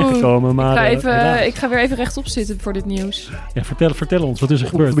refrein gekomen. Maar ik ga weer even rechtop zitten voor dit nieuws. Ja, vertel ons, wat is er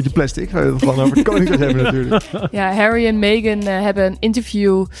gebeurd? Een beetje plastic. We gaan gewoon over het Koningshuis hebben natuurlijk. Ja, Harry en Meghan hebben een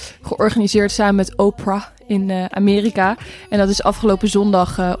interview georganiseerd samen met Oprah in Amerika. En dat is afgelopen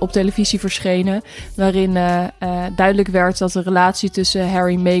zondag op televisie verschenen. Waarin duidelijk werd dat de relatie tussen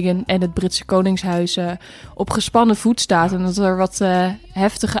Harry, Meghan en het Britse Koningshuis op gespannen voet staat. En dat er wat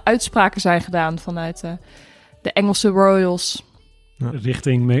heftige uitspraken zijn gedaan vanuit de Engelse royals. Ja.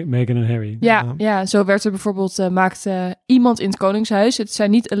 Richting Meghan en Harry. Ja, zo werd er bijvoorbeeld maakte iemand in het Koningshuis, het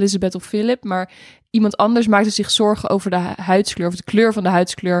zijn niet Elizabeth of Philip, maar iemand anders maakte zich zorgen over de huidskleur, of de kleur van de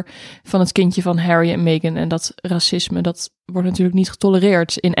huidskleur van het kindje van Harry en Meghan. En dat racisme, dat wordt natuurlijk niet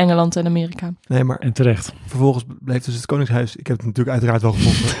getolereerd in Engeland en Amerika. Nee, maar en terecht. Vervolgens bleef dus het Koningshuis, ik heb het natuurlijk uiteraard wel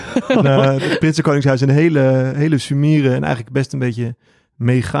gevonden, het Britse Koningshuis een hele sumiere en eigenlijk best een beetje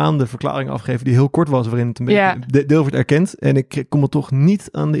meegaande verklaring afgeven die heel kort was, waarin het een beetje deel wordt erkend. En ik kon me toch niet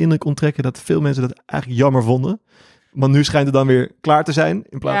aan de indruk onttrekken dat veel mensen dat eigenlijk jammer vonden. Want nu schijnt het dan weer klaar te zijn.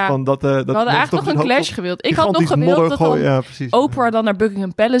 In plaats van dat... we hadden eigenlijk nog een clash gewild. Ik had nog gewild dat dan Oprah dan naar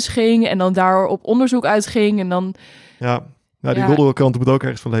Buckingham Palace ging... en dan daar op onderzoek uitging en dan... Ja, die roddelkrant moet ook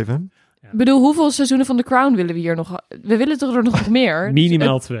ergens van leven, hè? Ik bedoel, hoeveel seizoenen van The Crown willen we hier nog? We willen toch er nog meer?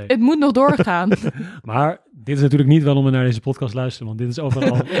 Minimaal 2. Het moet nog doorgaan. Maar dit is natuurlijk niet waarom we naar deze podcast luisteren, want dit is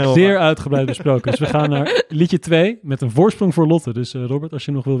overal zeer uitgebreid besproken. Dus we gaan naar liedje 2 met een voorsprong voor Lotte. Dus Robert, als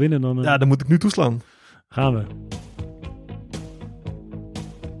je nog wil winnen, dan... Ja, dan moet ik nu toeslaan. Gaan we.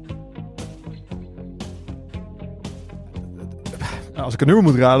 Als ik een nummer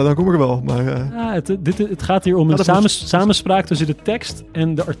moet raden, dan kom ik er wel. Maar, het gaat hier om een samenspraak tussen de tekst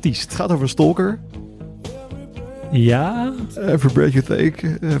en de artiest. Het gaat over een stalker. Ja. Every breath you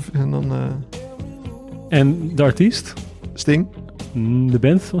take. En dan... En de artiest? Sting. De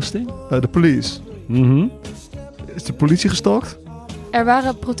band van Sting? De Police. Mm-hmm. Is de politie gestalkt? Er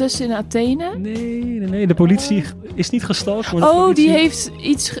waren protesten in Athene? Nee. De politie is niet gestalkt. Die heeft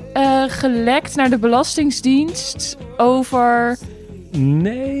iets gelekt naar de Belastingdienst over...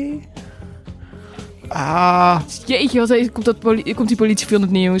 Nee. Jeetje, wat komt die politie veel in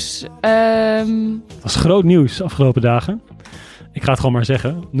het nieuws? Dat was groot nieuws afgelopen dagen. Ik ga het gewoon maar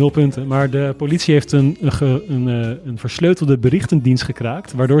zeggen. 0 punten. Maar de politie heeft een versleutelde berichtendienst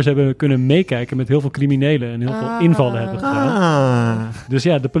gekraakt. Waardoor ze hebben kunnen meekijken met heel veel criminelen. En heel veel invallen hebben gedaan. Dus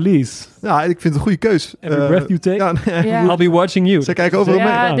ja, de police. Ja, ik vind het een goede keus. Every breath you take, I'll be watching you. Ze kijken overal mee.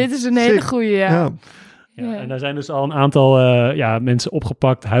 Ja, dit is een hele goede, Ja, en daar zijn dus al een aantal mensen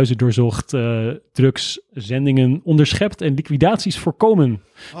opgepakt, huizen doorzocht, drugszendingen onderschept en liquidaties voorkomen.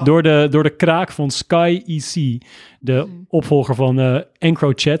 Door de kraak van Sky EC, de opvolger van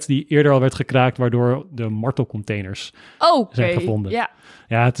EncroChat, die eerder al werd gekraakt, waardoor de martelcontainers zijn gevonden.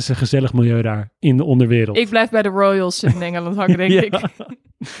 Ja, het is een gezellig milieu daar in de onderwereld. Ik blijf bij de Royals in Engeland hangen, denk ik.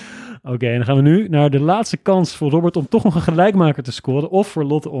 Oké, en dan gaan we nu naar de laatste kans voor Robert om toch nog een gelijkmaker te scoren. Of voor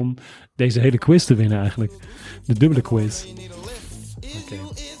Lotte om deze hele quiz te winnen eigenlijk. De dubbele quiz. Okay.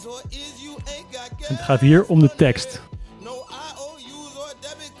 Het gaat hier om de tekst.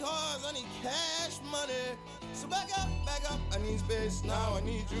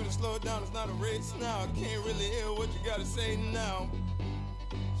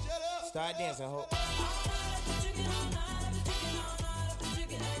 Start dancing, ho.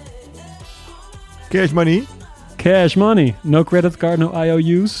 Cash money. Cash money. No credit card, no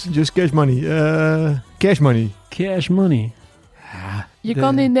IOU's. Just cash money. Cash money. Cash money. Je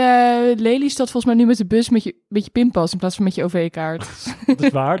kan in de Lelystad volgens mij nu met de bus met je pinpas in plaats van met je OV-kaart. Dat is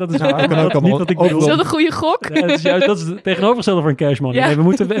waar. Maar dat is niet wat ik bedoel. Is dat een goede gok? Ja, dat is het tegenovergestelde voor een cash money. Ja. Nee, we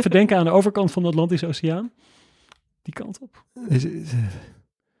moeten even denken aan de overkant van de Atlantische Oceaan. Die kant op.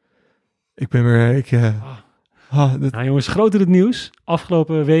 Ik ben weer... Nou jongens, groter het nieuws.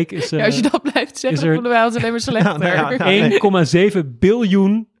 Afgelopen week is... als je dat blijft zeggen, dan voelen wij ons alleen maar slechter. 1,7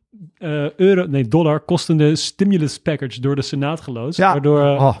 biljoen dollar kostende stimulus package door de Senaat geloosd. Ja.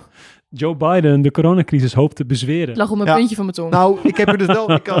 Waardoor Joe Biden de coronacrisis hoopt te bezweren. Het lag om een puntje van mijn tong. Nou, ik heb er dus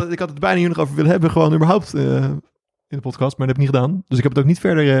wel... ik had het bijna hier nog over willen hebben, gewoon überhaupt in de podcast, maar dat heb ik niet gedaan. Dus ik heb het ook niet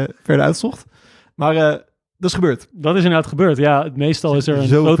verder uitgezocht. Maar... dat is gebeurd. Dat is inderdaad gebeurd, ja. Meestal is er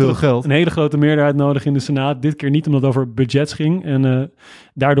een hele grote meerderheid nodig in de Senaat. Dit keer niet, omdat het over budgets ging. En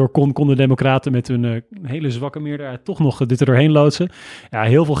daardoor konden de democraten met hun hele zwakke meerderheid toch nog dit er doorheen loodsen. Ja,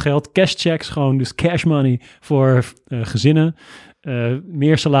 heel veel geld. Cashchecks gewoon, dus cash money voor gezinnen.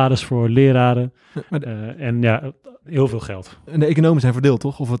 Meer salaris voor leraren. En ja, heel veel geld. En de economen zijn verdeeld,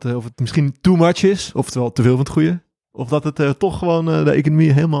 toch? Of het misschien too much is, oftewel te veel van het goede. Of dat het toch gewoon de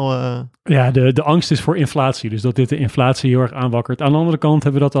economie helemaal... Ja, de angst is voor inflatie. Dus dat dit de inflatie heel erg aanwakkert. Aan de andere kant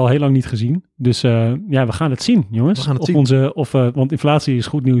hebben we dat al heel lang niet gezien. Dus we gaan het zien, jongens. We gaan het zien. Want inflatie is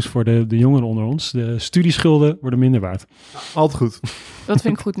goed nieuws voor de jongeren onder ons. De studieschulden worden minder waard. Altijd goed. Dat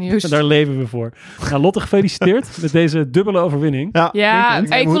vind ik goed nieuws. Daar leven we voor. Nou, Lotte, gefeliciteerd met deze dubbele overwinning. Ja,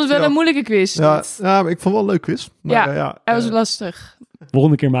 ik vond het wel een moeilijke quiz. Ja, maar ik vond het wel een leuk quiz. Maar, hij was lastig.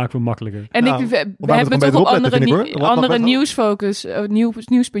 Volgende keer maken we hem makkelijker. En we hebben toch op andere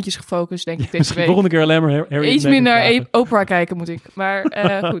nieuwspuntjes gefocust, denk ik, deze week. Volgende keer alleen maar iets minder Oprah kijken moet ik. Maar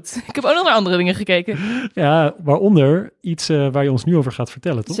goed, ik heb ook nog naar andere dingen gekeken. Ja, waaronder iets waar je ons nu over gaat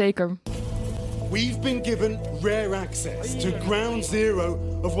vertellen, toch? Zeker. We've been given rare access to ground zero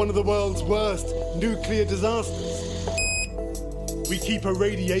of one of the world's worst nuclear disasters. We keep a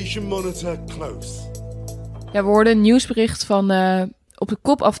radiation monitor close. Ja, we hoorden een nieuwsbericht van op de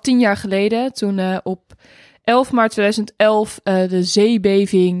kop af 10 jaar geleden. Toen op 11 maart 2011 de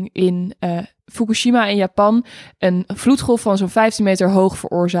zeebeving in Fukushima in Japan een vloedgolf van zo'n 15 meter hoog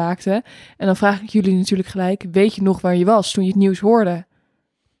veroorzaakte. En dan vraag ik jullie natuurlijk gelijk, weet je nog waar je was toen je het nieuws hoorde?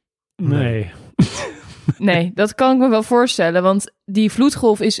 Nee. Nee, dat kan ik me wel voorstellen. Want die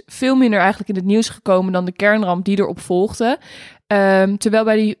vloedgolf is veel minder eigenlijk in het nieuws gekomen dan de kernramp die erop volgde. Terwijl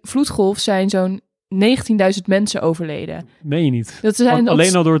bij die vloedgolf zijn zo'n 19.000 mensen overleden. Meen je niet? Dat zijn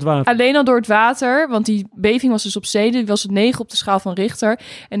alleen al door het water? Alleen al door het water, want die beving was dus op zee. Die was het 9 op de schaal van Richter.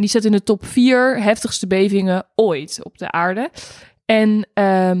 En die zat in de top 4 heftigste bevingen ooit op de aarde. En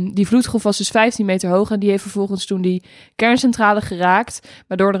die vloedgolf was dus 15 meter hoog. En die heeft vervolgens toen die kerncentrale geraakt,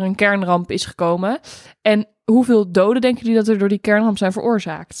 waardoor er een kernramp is gekomen. En hoeveel doden denken jullie dat er door die kernramp zijn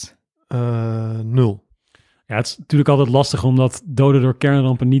veroorzaakt? 0. Ja, het is natuurlijk altijd lastig omdat doden door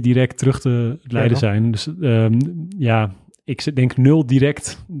kernrampen niet direct terug te leiden zijn. Dus ik denk 0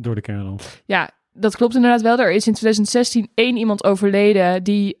 direct door de kernramp. Ja, dat klopt inderdaad wel. Er is in 2016 1 iemand overleden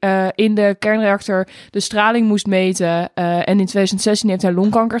die in de kernreactor de straling moest meten. En in 2016 heeft hij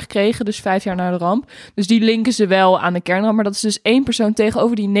longkanker gekregen, dus 5 jaar na de ramp. Dus die linken ze wel aan de kernramp. Maar dat is dus 1 persoon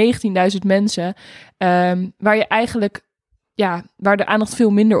tegenover die 19.000 mensen. Waar je eigenlijk... Ja, waar de aandacht veel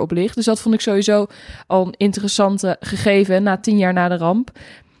minder op ligt. Dus dat vond ik sowieso al een interessante gegeven na 10 jaar na de ramp.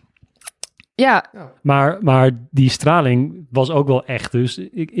 Ja. Maar die straling was ook wel echt. Dus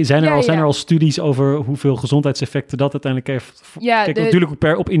zijn er al studies over hoeveel gezondheidseffecten dat uiteindelijk heeft? Ja, kijk,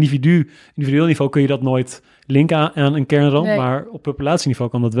 natuurlijk op individueel niveau kun je dat nooit linken aan een kernramp. Nee. Maar op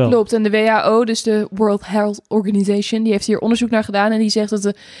populatieniveau kan dat wel. Klopt. En de WHO, dus de World Health Organization, die heeft hier onderzoek naar gedaan. En die zegt dat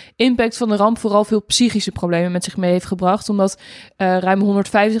de impact van de ramp vooral veel psychische problemen met zich mee heeft gebracht. Omdat ruim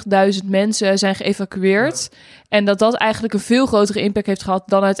 150.000 mensen zijn geëvacueerd. Ja. En dat eigenlijk een veel grotere impact heeft gehad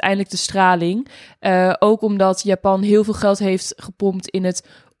dan uiteindelijk de straling. Ook omdat Japan heel veel geld heeft gepompt in het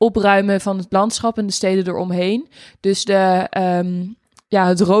opruimen van het landschap en de steden eromheen. Dus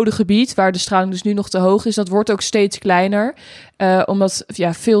het rode gebied, waar de straling dus nu nog te hoog is, dat wordt ook steeds kleiner. Omdat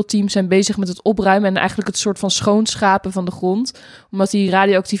veel teams zijn bezig met het opruimen en eigenlijk het soort van schoonschapen van de grond. Omdat die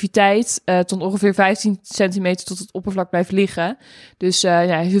radioactiviteit tot ongeveer 15 centimeter tot het oppervlak blijft liggen. Dus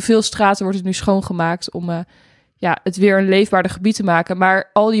heel veel straten wordt het nu schoongemaakt om het weer een leefbaarder gebied te maken. Maar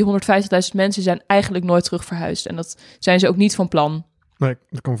al die 150.000 mensen zijn eigenlijk nooit terug verhuisd. En dat zijn ze ook niet van plan. Nee,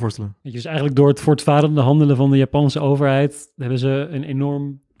 dat kan me voorstellen. Dus eigenlijk door het voortvarende handelen van de Japanse overheid hebben ze een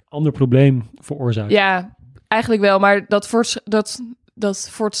enorm ander probleem veroorzaakt. Ja, eigenlijk wel. Maar wat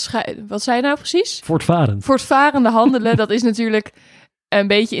zei je nou precies? Voortvarende handelen, dat is natuurlijk een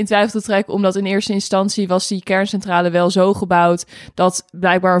beetje in twijfel te trekken, omdat in eerste instantie was die kerncentrale wel zo gebouwd dat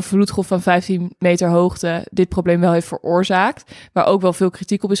blijkbaar een vloedgolf van 15 meter hoogte dit probleem wel heeft veroorzaakt. Waar ook wel veel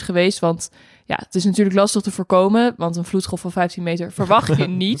kritiek op is geweest, want het is natuurlijk lastig te voorkomen, want een vloedgolf van 15 meter verwacht je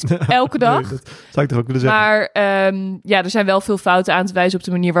niet elke dag. Nee, dat zou ik toch ook willen zeggen. Maar er zijn wel veel fouten aan te wijzen op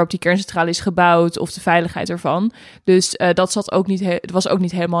de manier waarop die kerncentrale is gebouwd of de veiligheid ervan. Dus dat was ook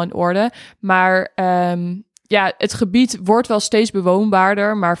niet helemaal in orde. Maar het gebied wordt wel steeds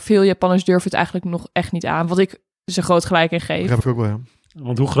bewoonbaarder, maar veel Japanners durven het eigenlijk nog echt niet aan. Wat ik dus een groot gelijk in geef. Dat heb ik ook wel, ja.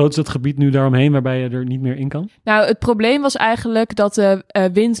 Want hoe groot is dat gebied nu daaromheen waarbij je er niet meer in kan? Nou, het probleem was eigenlijk dat de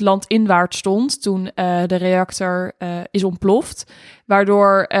wind landinwaarts stond toen de reactor is ontploft.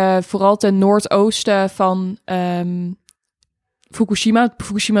 Waardoor vooral ten noordoosten van Fukushima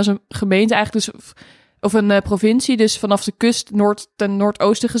is een gemeente eigenlijk, dus, of een provincie, dus vanaf de kust ten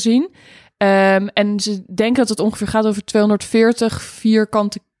noordoosten gezien. En ze denken dat het ongeveer gaat over 240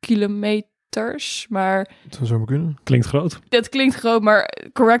 vierkante kilometers, maar... Dat zou zo kunnen. Klinkt groot. Dat klinkt groot, maar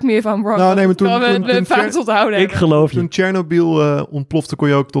correct me if I'm wrong. Nou, nee, maar toen vaak onthouden. Ik geloof je. Toen Tsjernobyl ontplofte, kon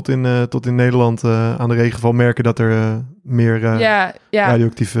je ook tot in Nederland aan de regenval merken dat er meer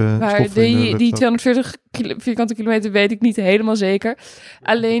radioactieve stoffen in de lucht die 240 vierkante kilometer weet ik niet helemaal zeker.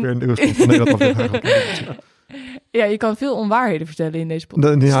 Alleen... Ja, je kan veel onwaarheden vertellen in deze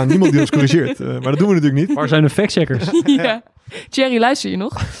podcast. Ja, niemand die ons corrigeert. Maar dat doen we natuurlijk niet. Waar zijn de factcheckers? Ja. Thierry, luister je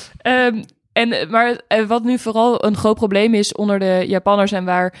nog? Maar wat nu vooral een groot probleem is onder de Japanners en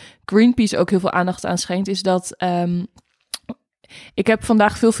waar Greenpeace ook heel veel aandacht aan schenkt, is dat... ik heb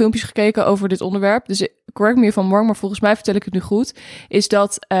vandaag veel filmpjes gekeken over dit onderwerp. Dus correct me if I'm wrong, maar volgens mij vertel ik het nu goed. Is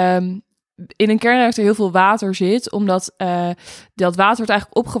dat... in een kernreactor heel veel water zit, omdat dat water wordt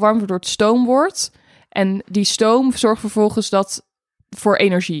eigenlijk opgewarmd waardoor het stoom wordt. En die stoom zorgt vervolgens voor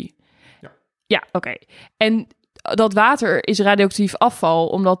energie. Ja, oké. En dat water is radioactief afval,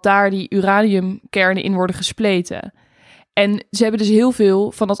 omdat daar die uraniumkernen in worden gespleten. En ze hebben dus heel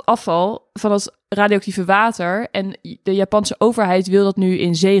veel van dat afval, van dat radioactieve water. En de Japanse overheid wil dat nu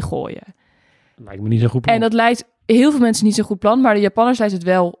in zee gooien. Lijkt me niet zo'n goed plan. En dat lijkt heel veel mensen niet zo'n goed plan, maar de Japanners lijkt het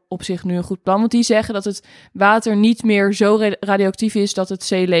wel op zich nu een goed plan. Want die zeggen dat het water niet meer zo radioactief is dat het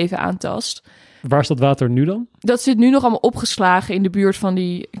zeeleven aantast. Waar is dat water nu dan? Dat zit nu nog allemaal opgeslagen in de buurt van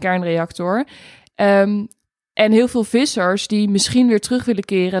die kernreactor. En heel veel vissers die misschien weer terug willen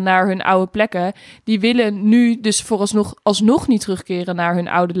keren naar hun oude plekken, die willen nu dus vooralsnog alsnog niet terugkeren naar hun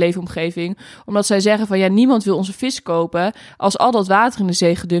oude leefomgeving. Omdat zij zeggen van niemand wil onze vis kopen als al dat water in de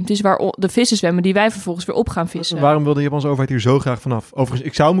zee gedumpt is waar de vissen zwemmen die wij vervolgens weer op gaan vissen. Waarom wil de Japanse overheid hier zo graag vanaf? Overigens,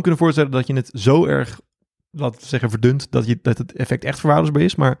 ik zou me kunnen voorstellen dat je het zo erg, laten we zeggen, verdunt dat het effect echt verwaarloosbaar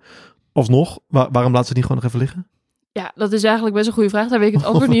is. Maar alsnog, waarom laten ze het niet gewoon nog even liggen? Ja, dat is eigenlijk best een goede vraag. Daar weet ik het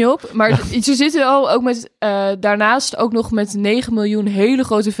antwoord niet op. Maar ze zitten ook met daarnaast ook nog met 9 miljoen hele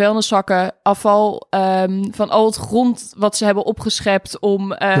grote vuilniszakken afval van al het grond wat ze hebben opgeschept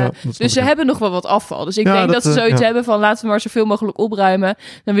om. Dus ze hebben nog wel wat afval. Dus ik denk dat ze zoiets hebben van laten we maar zoveel mogelijk opruimen.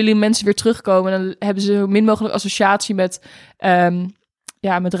 Dan willen mensen weer terugkomen. En dan hebben ze zo min mogelijk associatie met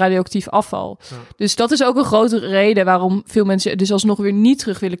met radioactief afval. Ja. Dus dat is ook een grote reden waarom veel mensen dus alsnog weer niet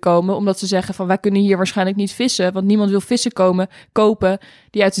terug willen komen. Omdat ze zeggen van wij kunnen hier waarschijnlijk niet vissen. Want niemand wil vissen kopen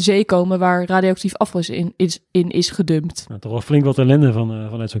die uit de zee komen waar radioactief afval in is gedumpt. Nou, toch wel flink wat ellende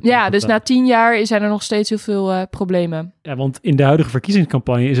vanuit zo'n Ja, dus na 10 jaar zijn er nog steeds heel veel problemen. Ja, want in de huidige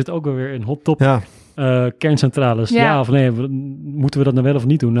verkiezingscampagne is het ook wel weer een hot topic. Ja. Kerncentrales, ja of nee, moeten we dat nou wel of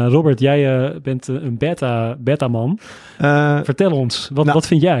niet doen? Nou, Robert, jij bent een beta-man. Vertel ons, wat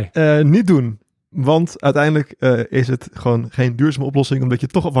vind jij? Niet doen, want uiteindelijk is het gewoon geen duurzame oplossing, omdat je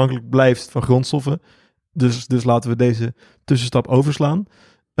toch afhankelijk blijft van grondstoffen. Dus laten we deze tussenstap overslaan.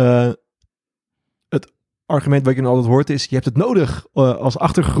 Het argument wat je altijd hoort is, je hebt het nodig als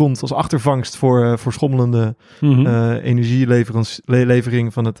achtergrond, als achtervangst voor schommelende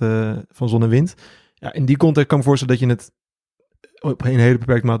energielevering van zon en wind. Ja, in die context kan ik me voorstellen dat je het op een hele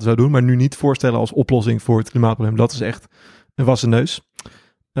beperkte mate zou doen, maar nu niet voorstellen als oplossing voor het klimaatprobleem. Dat is echt een wassen neus.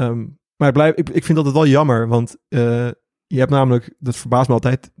 Maar ik vind dat het wel jammer, want je hebt namelijk, dat verbaast me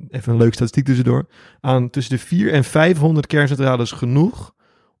altijd, even een leuke statistiek tussendoor, aan tussen de 400 en 500 kerncentrales genoeg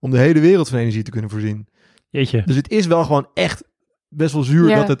om de hele wereld van energie te kunnen voorzien. Jeetje. Dus het is wel gewoon echt best wel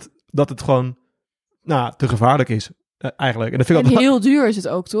zuur dat het gewoon te gevaarlijk is. Eigenlijk. En dat vind ik heel duur is het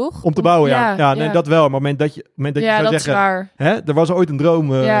ook, toch? Om te bouwen, ja. Nee, dat wel. Maar op het moment dat je zou zeggen... er was ooit een droom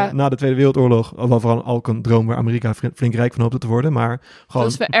na de Tweede Wereldoorlog. Vooral ook een droom waar Amerika flink rijk van hoopte te worden. Maar gewoon...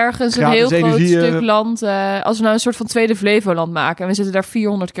 Dus we ergens een heel groot stuk land... als we nou een soort van tweede Flevoland maken... en we zitten daar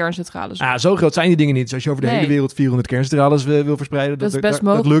 400 kerncentrales op. Zo groot zijn die dingen niet. Dus als je over de hele wereld 400 kerncentrales wil verspreiden... Dat is best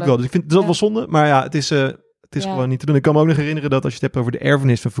mogelijk. Dat lukt wel. Dus ik vind het wel zonde. Maar het is gewoon niet te doen. Ik kan me ook nog herinneren dat als je het hebt over de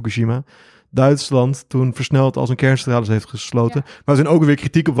erfenis van Fukushima... Duitsland toen versneld als een kerncentrale heeft gesloten. Ja. Maar er zijn ook weer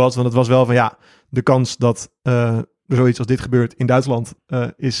kritiek op was, want het was wel van de kans dat er zoiets als dit gebeurt in Duitsland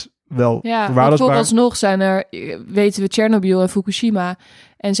is wel verwaarloosbaar. Vooralsnog weten we Tsjernobyl en Fukushima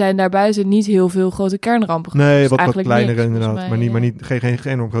en zijn daarbuiten niet heel veel grote kernrampen gebeurd. Nee, wat kleinere inderdaad, maar niet geen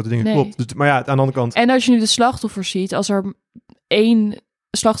enorm grote dingen. Nee. Klopt. Dus, maar aan de andere kant. En als je nu de slachtoffers ziet, als er 1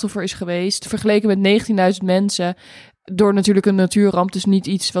 slachtoffer is geweest, vergeleken met 19.000 mensen, door natuurlijk een natuurramp, dus niet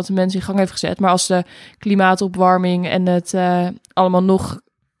iets wat de mens in gang heeft gezet. Maar als de klimaatopwarming en het allemaal nog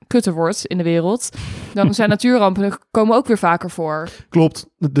kutter wordt in de wereld, dan zijn natuurrampen komen ook weer vaker voor. Klopt.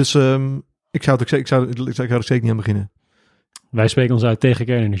 Dus ik zou er zeker niet aan beginnen. Wij spreken ons uit tegen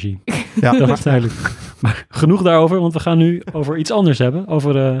kernenergie. Ja, dat is duidelijk. Maar genoeg daarover, want we gaan nu over iets anders hebben.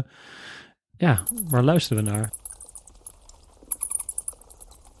 Over, waar luisteren we naar?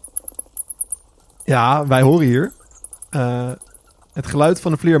 Ja, wij horen hier het geluid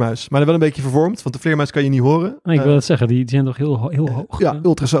van een vleermuis. Maar dan wel een beetje vervormd, want de vleermuis kan je niet horen. Nee, ik wil het zeggen, die zijn toch heel hoog? Ja,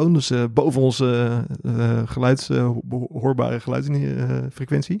 ultrasoon, dus boven onze hoorbare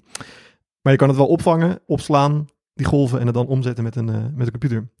geluidsfrequentie. Maar je kan het wel opvangen, opslaan, die golven en het dan omzetten met een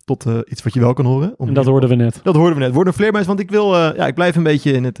computer tot iets wat je wel kan horen. En dat hoorden we net. Dat hoorden we net. Wordt een vleermuis, want ik blijf een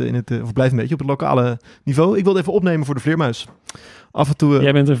beetje op het lokale niveau. Ik wilde even opnemen voor de vleermuis. Af en toe.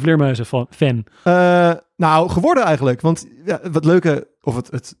 Jij bent een vleermuizen-fan. Geworden eigenlijk. Want wat leuke, of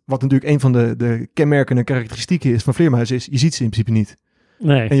wat natuurlijk een van de kenmerkende karakteristieken is van vleermuizen is, je ziet ze in principe niet.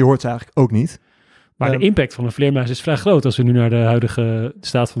 Nee. En je hoort ze eigenlijk ook niet. Maar de impact van een vleermuis is vrij groot als we nu naar de huidige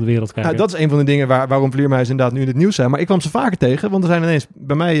staat van de wereld kijken. Dat is een van de dingen waarom vleermuizen inderdaad nu in het nieuws zijn. Maar ik kwam ze vaker tegen, want er zijn ineens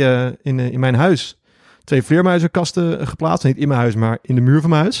bij mij in mijn huis 2 vleermuizenkasten geplaatst. Niet in mijn huis, maar in de muur van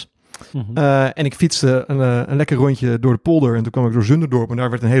mijn huis. Mm-hmm. En ik fietste een lekker rondje door de polder en toen kwam ik door Zunderdorp en daar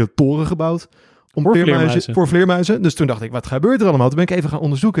werd een hele toren gebouwd voor vleermuizen. Dus toen dacht ik, wat gebeurt er allemaal? Toen ben ik even gaan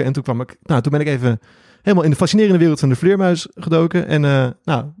onderzoeken en toen ben ik even helemaal in de fascinerende wereld van de vleermuis gedoken. En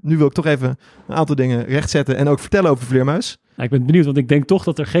nu wil ik toch even een aantal dingen rechtzetten en ook vertellen over de vleermuis. Nou, ik ben benieuwd, want ik denk toch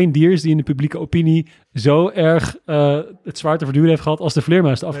dat er geen dier is die in de publieke opinie zo erg het zwaar te verduren heeft gehad als de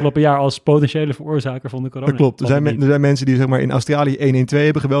vleermuis de afgelopen jaar als potentiële veroorzaker van de corona. Dat klopt. Er zijn mensen die zeg maar in Australië 112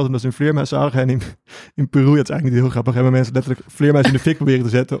 hebben gebeld omdat ze een vleermuis zagen. En in Peru, dat is eigenlijk niet heel grappig, hebben mensen letterlijk vleermuis in de fik proberen te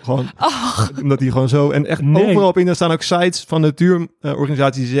zetten. Gewoon, omdat die gewoon zo... En echt overal op internet staan ook sites van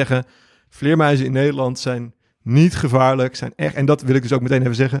natuurorganisaties die zeggen, vleermuizen in Nederland zijn niet gevaarlijk, zijn echt... En dat wil ik dus ook meteen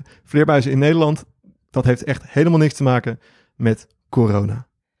even zeggen. Vleermuizen in Nederland, dat heeft echt helemaal niks te maken met corona.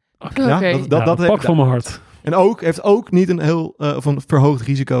 Okay. Dat pak van mijn hart. En heeft ook niet een heel of een verhoogd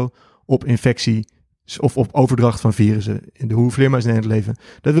risico op infectie of op overdracht van virussen in de hoe vleermuizen in Nederland leven.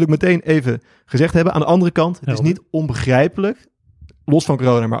 Dat wil ik meteen even gezegd hebben. Aan de andere kant, het is niet onbegrijpelijk, los van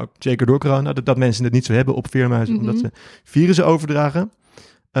corona, maar ook zeker door corona, dat mensen het niet zo hebben op vleermuizen, omdat ze virussen overdragen.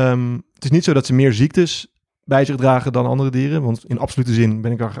 Het is niet zo dat ze meer ziektes bij zich dragen dan andere dieren, want in absolute zin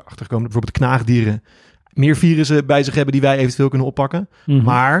ben ik erachter gekomen dat bijvoorbeeld knaagdieren meer virussen bij zich hebben die wij eventueel kunnen oppakken.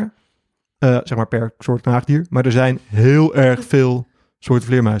 Maar, zeg maar per soort knaagdier. Maar er zijn heel erg veel soorten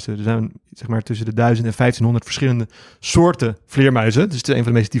vleermuizen. Er zijn zeg maar tussen de 1000 en 1500 verschillende soorten vleermuizen. Dus het is een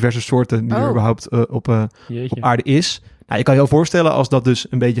van de meest diverse soorten die er überhaupt op aarde is. Nou, je kan je wel voorstellen als dat dus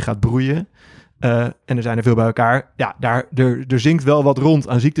een beetje gaat broeien. En er zijn er veel bij elkaar. Ja, er zinkt wel wat rond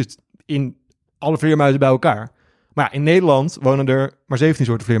aan ziektes in alle vleermuizen bij elkaar. Maar ja, in Nederland wonen er maar 17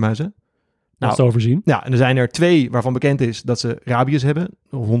 soorten vleermuizen. Nou, te overzien. Ja, en er zijn er 2 waarvan bekend is dat ze rabies hebben,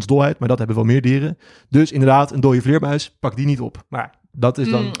 of hondsdolheid, maar dat hebben wel meer dieren. Dus inderdaad, een dode vleermuis, pak die niet op. Maar dat is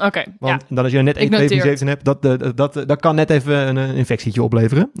dan... want dan als je net 1 van 17 hebt, dat kan net even een infectietje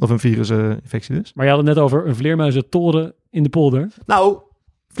opleveren. Of een virusinfectie dus. Maar je had het net over een vleermuizentoren in de polder. Nou,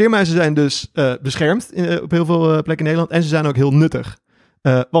 vleermuizen zijn dus beschermd op heel veel plekken in Nederland. En ze zijn ook heel nuttig.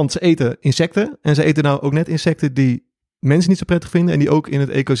 Want ze eten insecten. En ze eten nou ook net insecten die mensen niet zo prettig vinden en die ook in het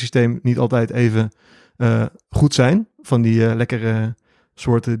ecosysteem niet altijd even goed zijn. Van die lekkere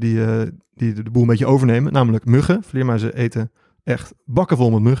soorten die de boel een beetje overnemen. Namelijk muggen. Vleermuizen eten echt bakken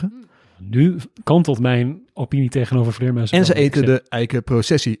vol met muggen. Nu kantelt mijn opinie tegenover vleermuizen. En ze eten de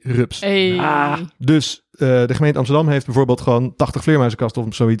eikenprocessierups. Hey. Dus de gemeente Amsterdam heeft bijvoorbeeld gewoon 80 vleermuizenkasten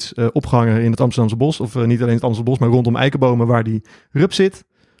of zoiets opgehangen in het Amsterdamse bos. Of niet alleen in het Amsterdamse bos, maar rondom eikenbomen waar die rups zit.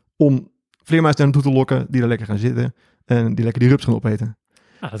 Om vleermuizen naartoe te lokken die er lekker gaan zitten. En die lekker die rups gaan opeten.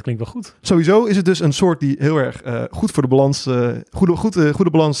 Dat klinkt wel goed. Sowieso is het dus een soort die heel erg goed voor de balans, goede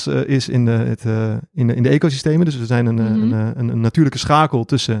balans is in de ecosystemen. Dus we zijn een natuurlijke schakel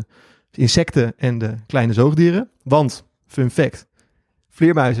tussen insecten en de kleine zoogdieren. Want, fun fact,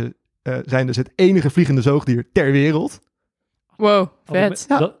 vleermuizen zijn dus het enige vliegende zoogdier ter wereld. Wow, vet.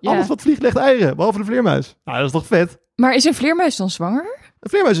 Alles wat vliegt legt eieren, behalve de vleermuis. Nou, dat is toch vet? Maar is een vleermuis dan zwanger? Een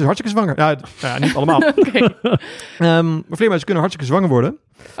vleermuis is hartstikke zwanger. Ja, niet allemaal. Maar vleermuizen kunnen hartstikke zwanger worden.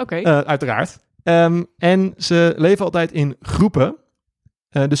 Uiteraard. En ze leven altijd in groepen.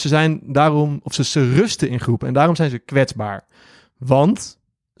 Dus ze rusten in groepen. En daarom zijn ze kwetsbaar. Want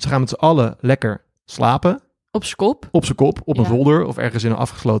ze gaan met z'n allen lekker slapen. Op z'n kop? Op z'n kop, op een zolder of ergens in een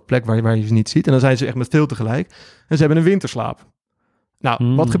afgesloten plek waar je ze niet ziet. En dan zijn ze echt met veel tegelijk. En ze hebben een winterslaap.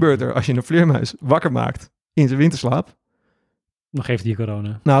 Nou, wat gebeurt er als je een vleermuis wakker maakt in zijn winterslaap? Dan geeft hij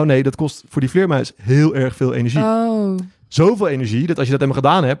corona. Nou nee, dat kost voor die vleermuis heel erg veel energie. Zoveel energie, dat als je dat helemaal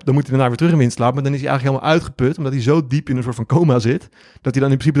gedaan hebt, dan moet hij daarna weer terug in winterslaap. Maar dan is hij eigenlijk helemaal uitgeput, omdat hij zo diep in een soort van coma zit, dat hij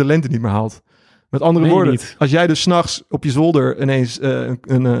dan in principe de lente niet meer haalt. Met andere woorden, als jij dus 's nachts op je zolder ineens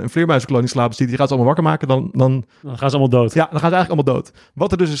een vleermuizenkolonie slaapt ziet, die gaat ze allemaal wakker maken, dan gaan ze allemaal dood. Ja, dan gaan ze eigenlijk allemaal dood.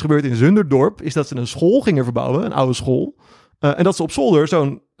 Wat er dus is gebeurd in Zunderdorp, is dat ze een school gingen verbouwen, een oude school. En dat ze op zolder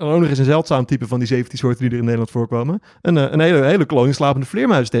ook nog eens een zeldzaam type van die 17 soorten die er in Nederland voorkwamen, een hele kolonie slapende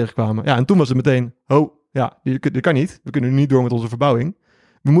vleermuizen tegenkwamen. Ja, en toen was het meteen, dit kan niet. We kunnen nu niet door met onze verbouwing.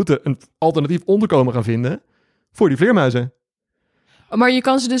 We moeten een alternatief onderkomen gaan vinden voor die vleermuizen. Maar je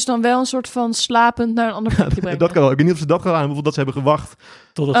kan ze dus dan wel een soort van slapend naar een ander plekje brengen. Dat kan wel. Ik weet niet of ze dat gedaan hebben, bijvoorbeeld dat ze hebben gewacht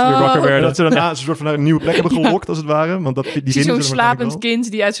totdat ze weer wakker werden. Dat ze daarna een soort van naar een nieuwe plek hebben gelokt, als het ware. Want die zo'n slapend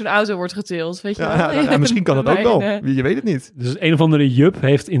kind die uit zo'n auto wordt getild, weet je wel? Misschien kan dat ook wel. Je weet het niet. Dus een of andere Jup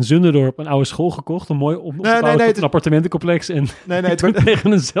heeft in Zunderdorp een oude school gekocht om mooi op te bouwen tot een appartementencomplex. En het werd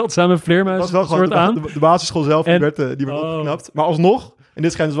tegen een zeldzame vleermuis soort gewoon aan. De basisschool zelf die werd opgeknapt. Maar alsnog, en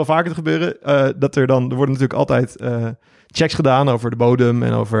dit schijnt dus wel vaker te gebeuren, er worden natuurlijk altijd checks gedaan over de bodem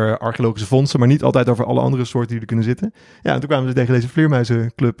en over archeologische vondsten, maar niet altijd over alle andere soorten die er kunnen zitten. Ja, en toen kwamen ze tegen deze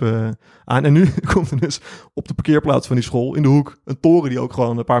vleermuizenclub aan. En nu komt er dus op de parkeerplaats van die school in de hoek een toren die ook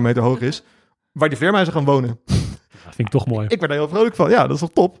gewoon een paar meter hoog is, waar die vleermuizen gaan wonen. Dat vind ik toch mooi. Ik werd er heel vrolijk van. Ja, dat is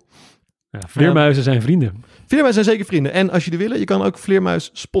toch top? Ja, vleermuizen zijn vrienden. Vleermuizen zijn zeker vrienden. En als je die willen, je kan ook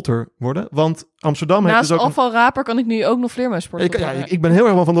vleermuisspotter worden. Want Amsterdam heeft naast dus ook... afvalraper kan ik nu ook nog vleermuisspotter worden. Ik ben heel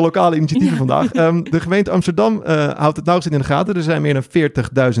erg van de lokale initiatieven vandaag. De gemeente Amsterdam houdt het nauwgezet in de gaten. Er zijn meer dan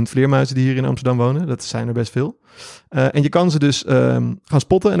 40.000 vleermuizen die hier in Amsterdam wonen. Dat zijn er best veel. En je kan ze dus gaan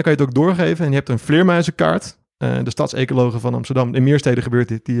spotten en dan kan je het ook doorgeven. En je hebt een vleermuizenkaart. De stadsecologen van Amsterdam. In meer steden gebeurt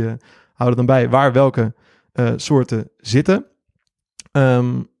dit. Die houden dan bij waar welke soorten zitten.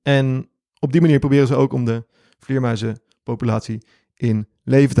 En op die manier proberen ze ook om de vleermuizenpopulatie in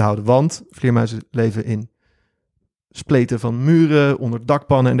leven te houden. Want vleermuizen leven in spleten van muren, onder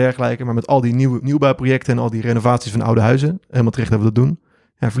dakpannen en dergelijke. Maar met al die nieuwbouwprojecten en al die renovaties van oude huizen, helemaal terecht dat we dat doen,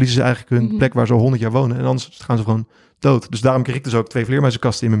 verliezen ze eigenlijk hun plek waar ze al 100 jaar wonen. En anders gaan ze gewoon dood. Dus daarom kreeg ik dus ook 2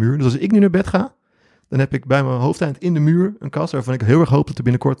 vleermuizenkasten in mijn muur. Dus als ik nu naar bed ga, dan heb ik bij mijn hoofdeind in de muur een kast waarvan ik heel erg hoop dat er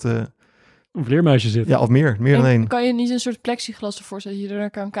binnenkort... een vleermuisje zit. Ja, of meer dan 1. Kan je niet een soort plexiglas ervoor zetten dat je er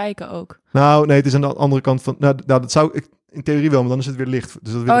naar kan kijken ook? Nou, nee, het is aan de andere kant van... Nou, dat zou ik in theorie wel, maar dan is het weer licht.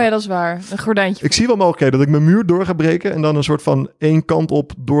 Dus dat ja, dat is waar. Een gordijntje. Ik zie wel mogelijkheden dat ik mijn muur door ga breken en dan een soort van 1 kant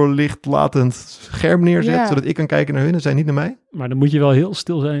op doorlicht latend scherm neerzet, zodat ik kan kijken naar hun en zij niet naar mij. Maar dan moet je wel heel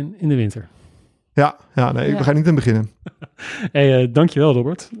stil zijn in de winter. We gaan niet aan beginnen. Hey, dankjewel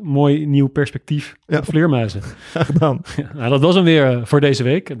Robert. Mooi nieuw perspectief op vleermuizen. Graag gedaan. Nou, dat was hem weer voor deze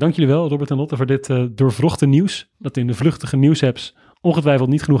week. Dank jullie wel, Robert en Lotte, voor dit doorvrochte nieuws. Dat in de vluchtige nieuwsapps ongetwijfeld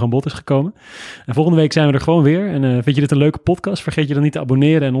niet genoeg aan bod is gekomen. En volgende week zijn we er gewoon weer. En vind je dit een leuke podcast? Vergeet je dan niet te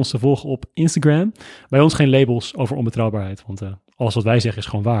abonneren en ons te volgen op Instagram. Bij ons geen labels over onbetrouwbaarheid, want alles wat wij zeggen is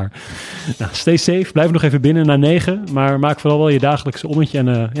gewoon waar. Nou, stay safe. Blijf nog even binnen na 9. Maar maak vooral wel je dagelijkse ommetje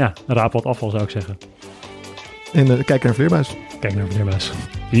en raap wat afval, zou ik zeggen. En kijk naar een vleermuis. Kijk naar een vleermuis.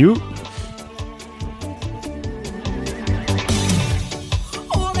 Joe.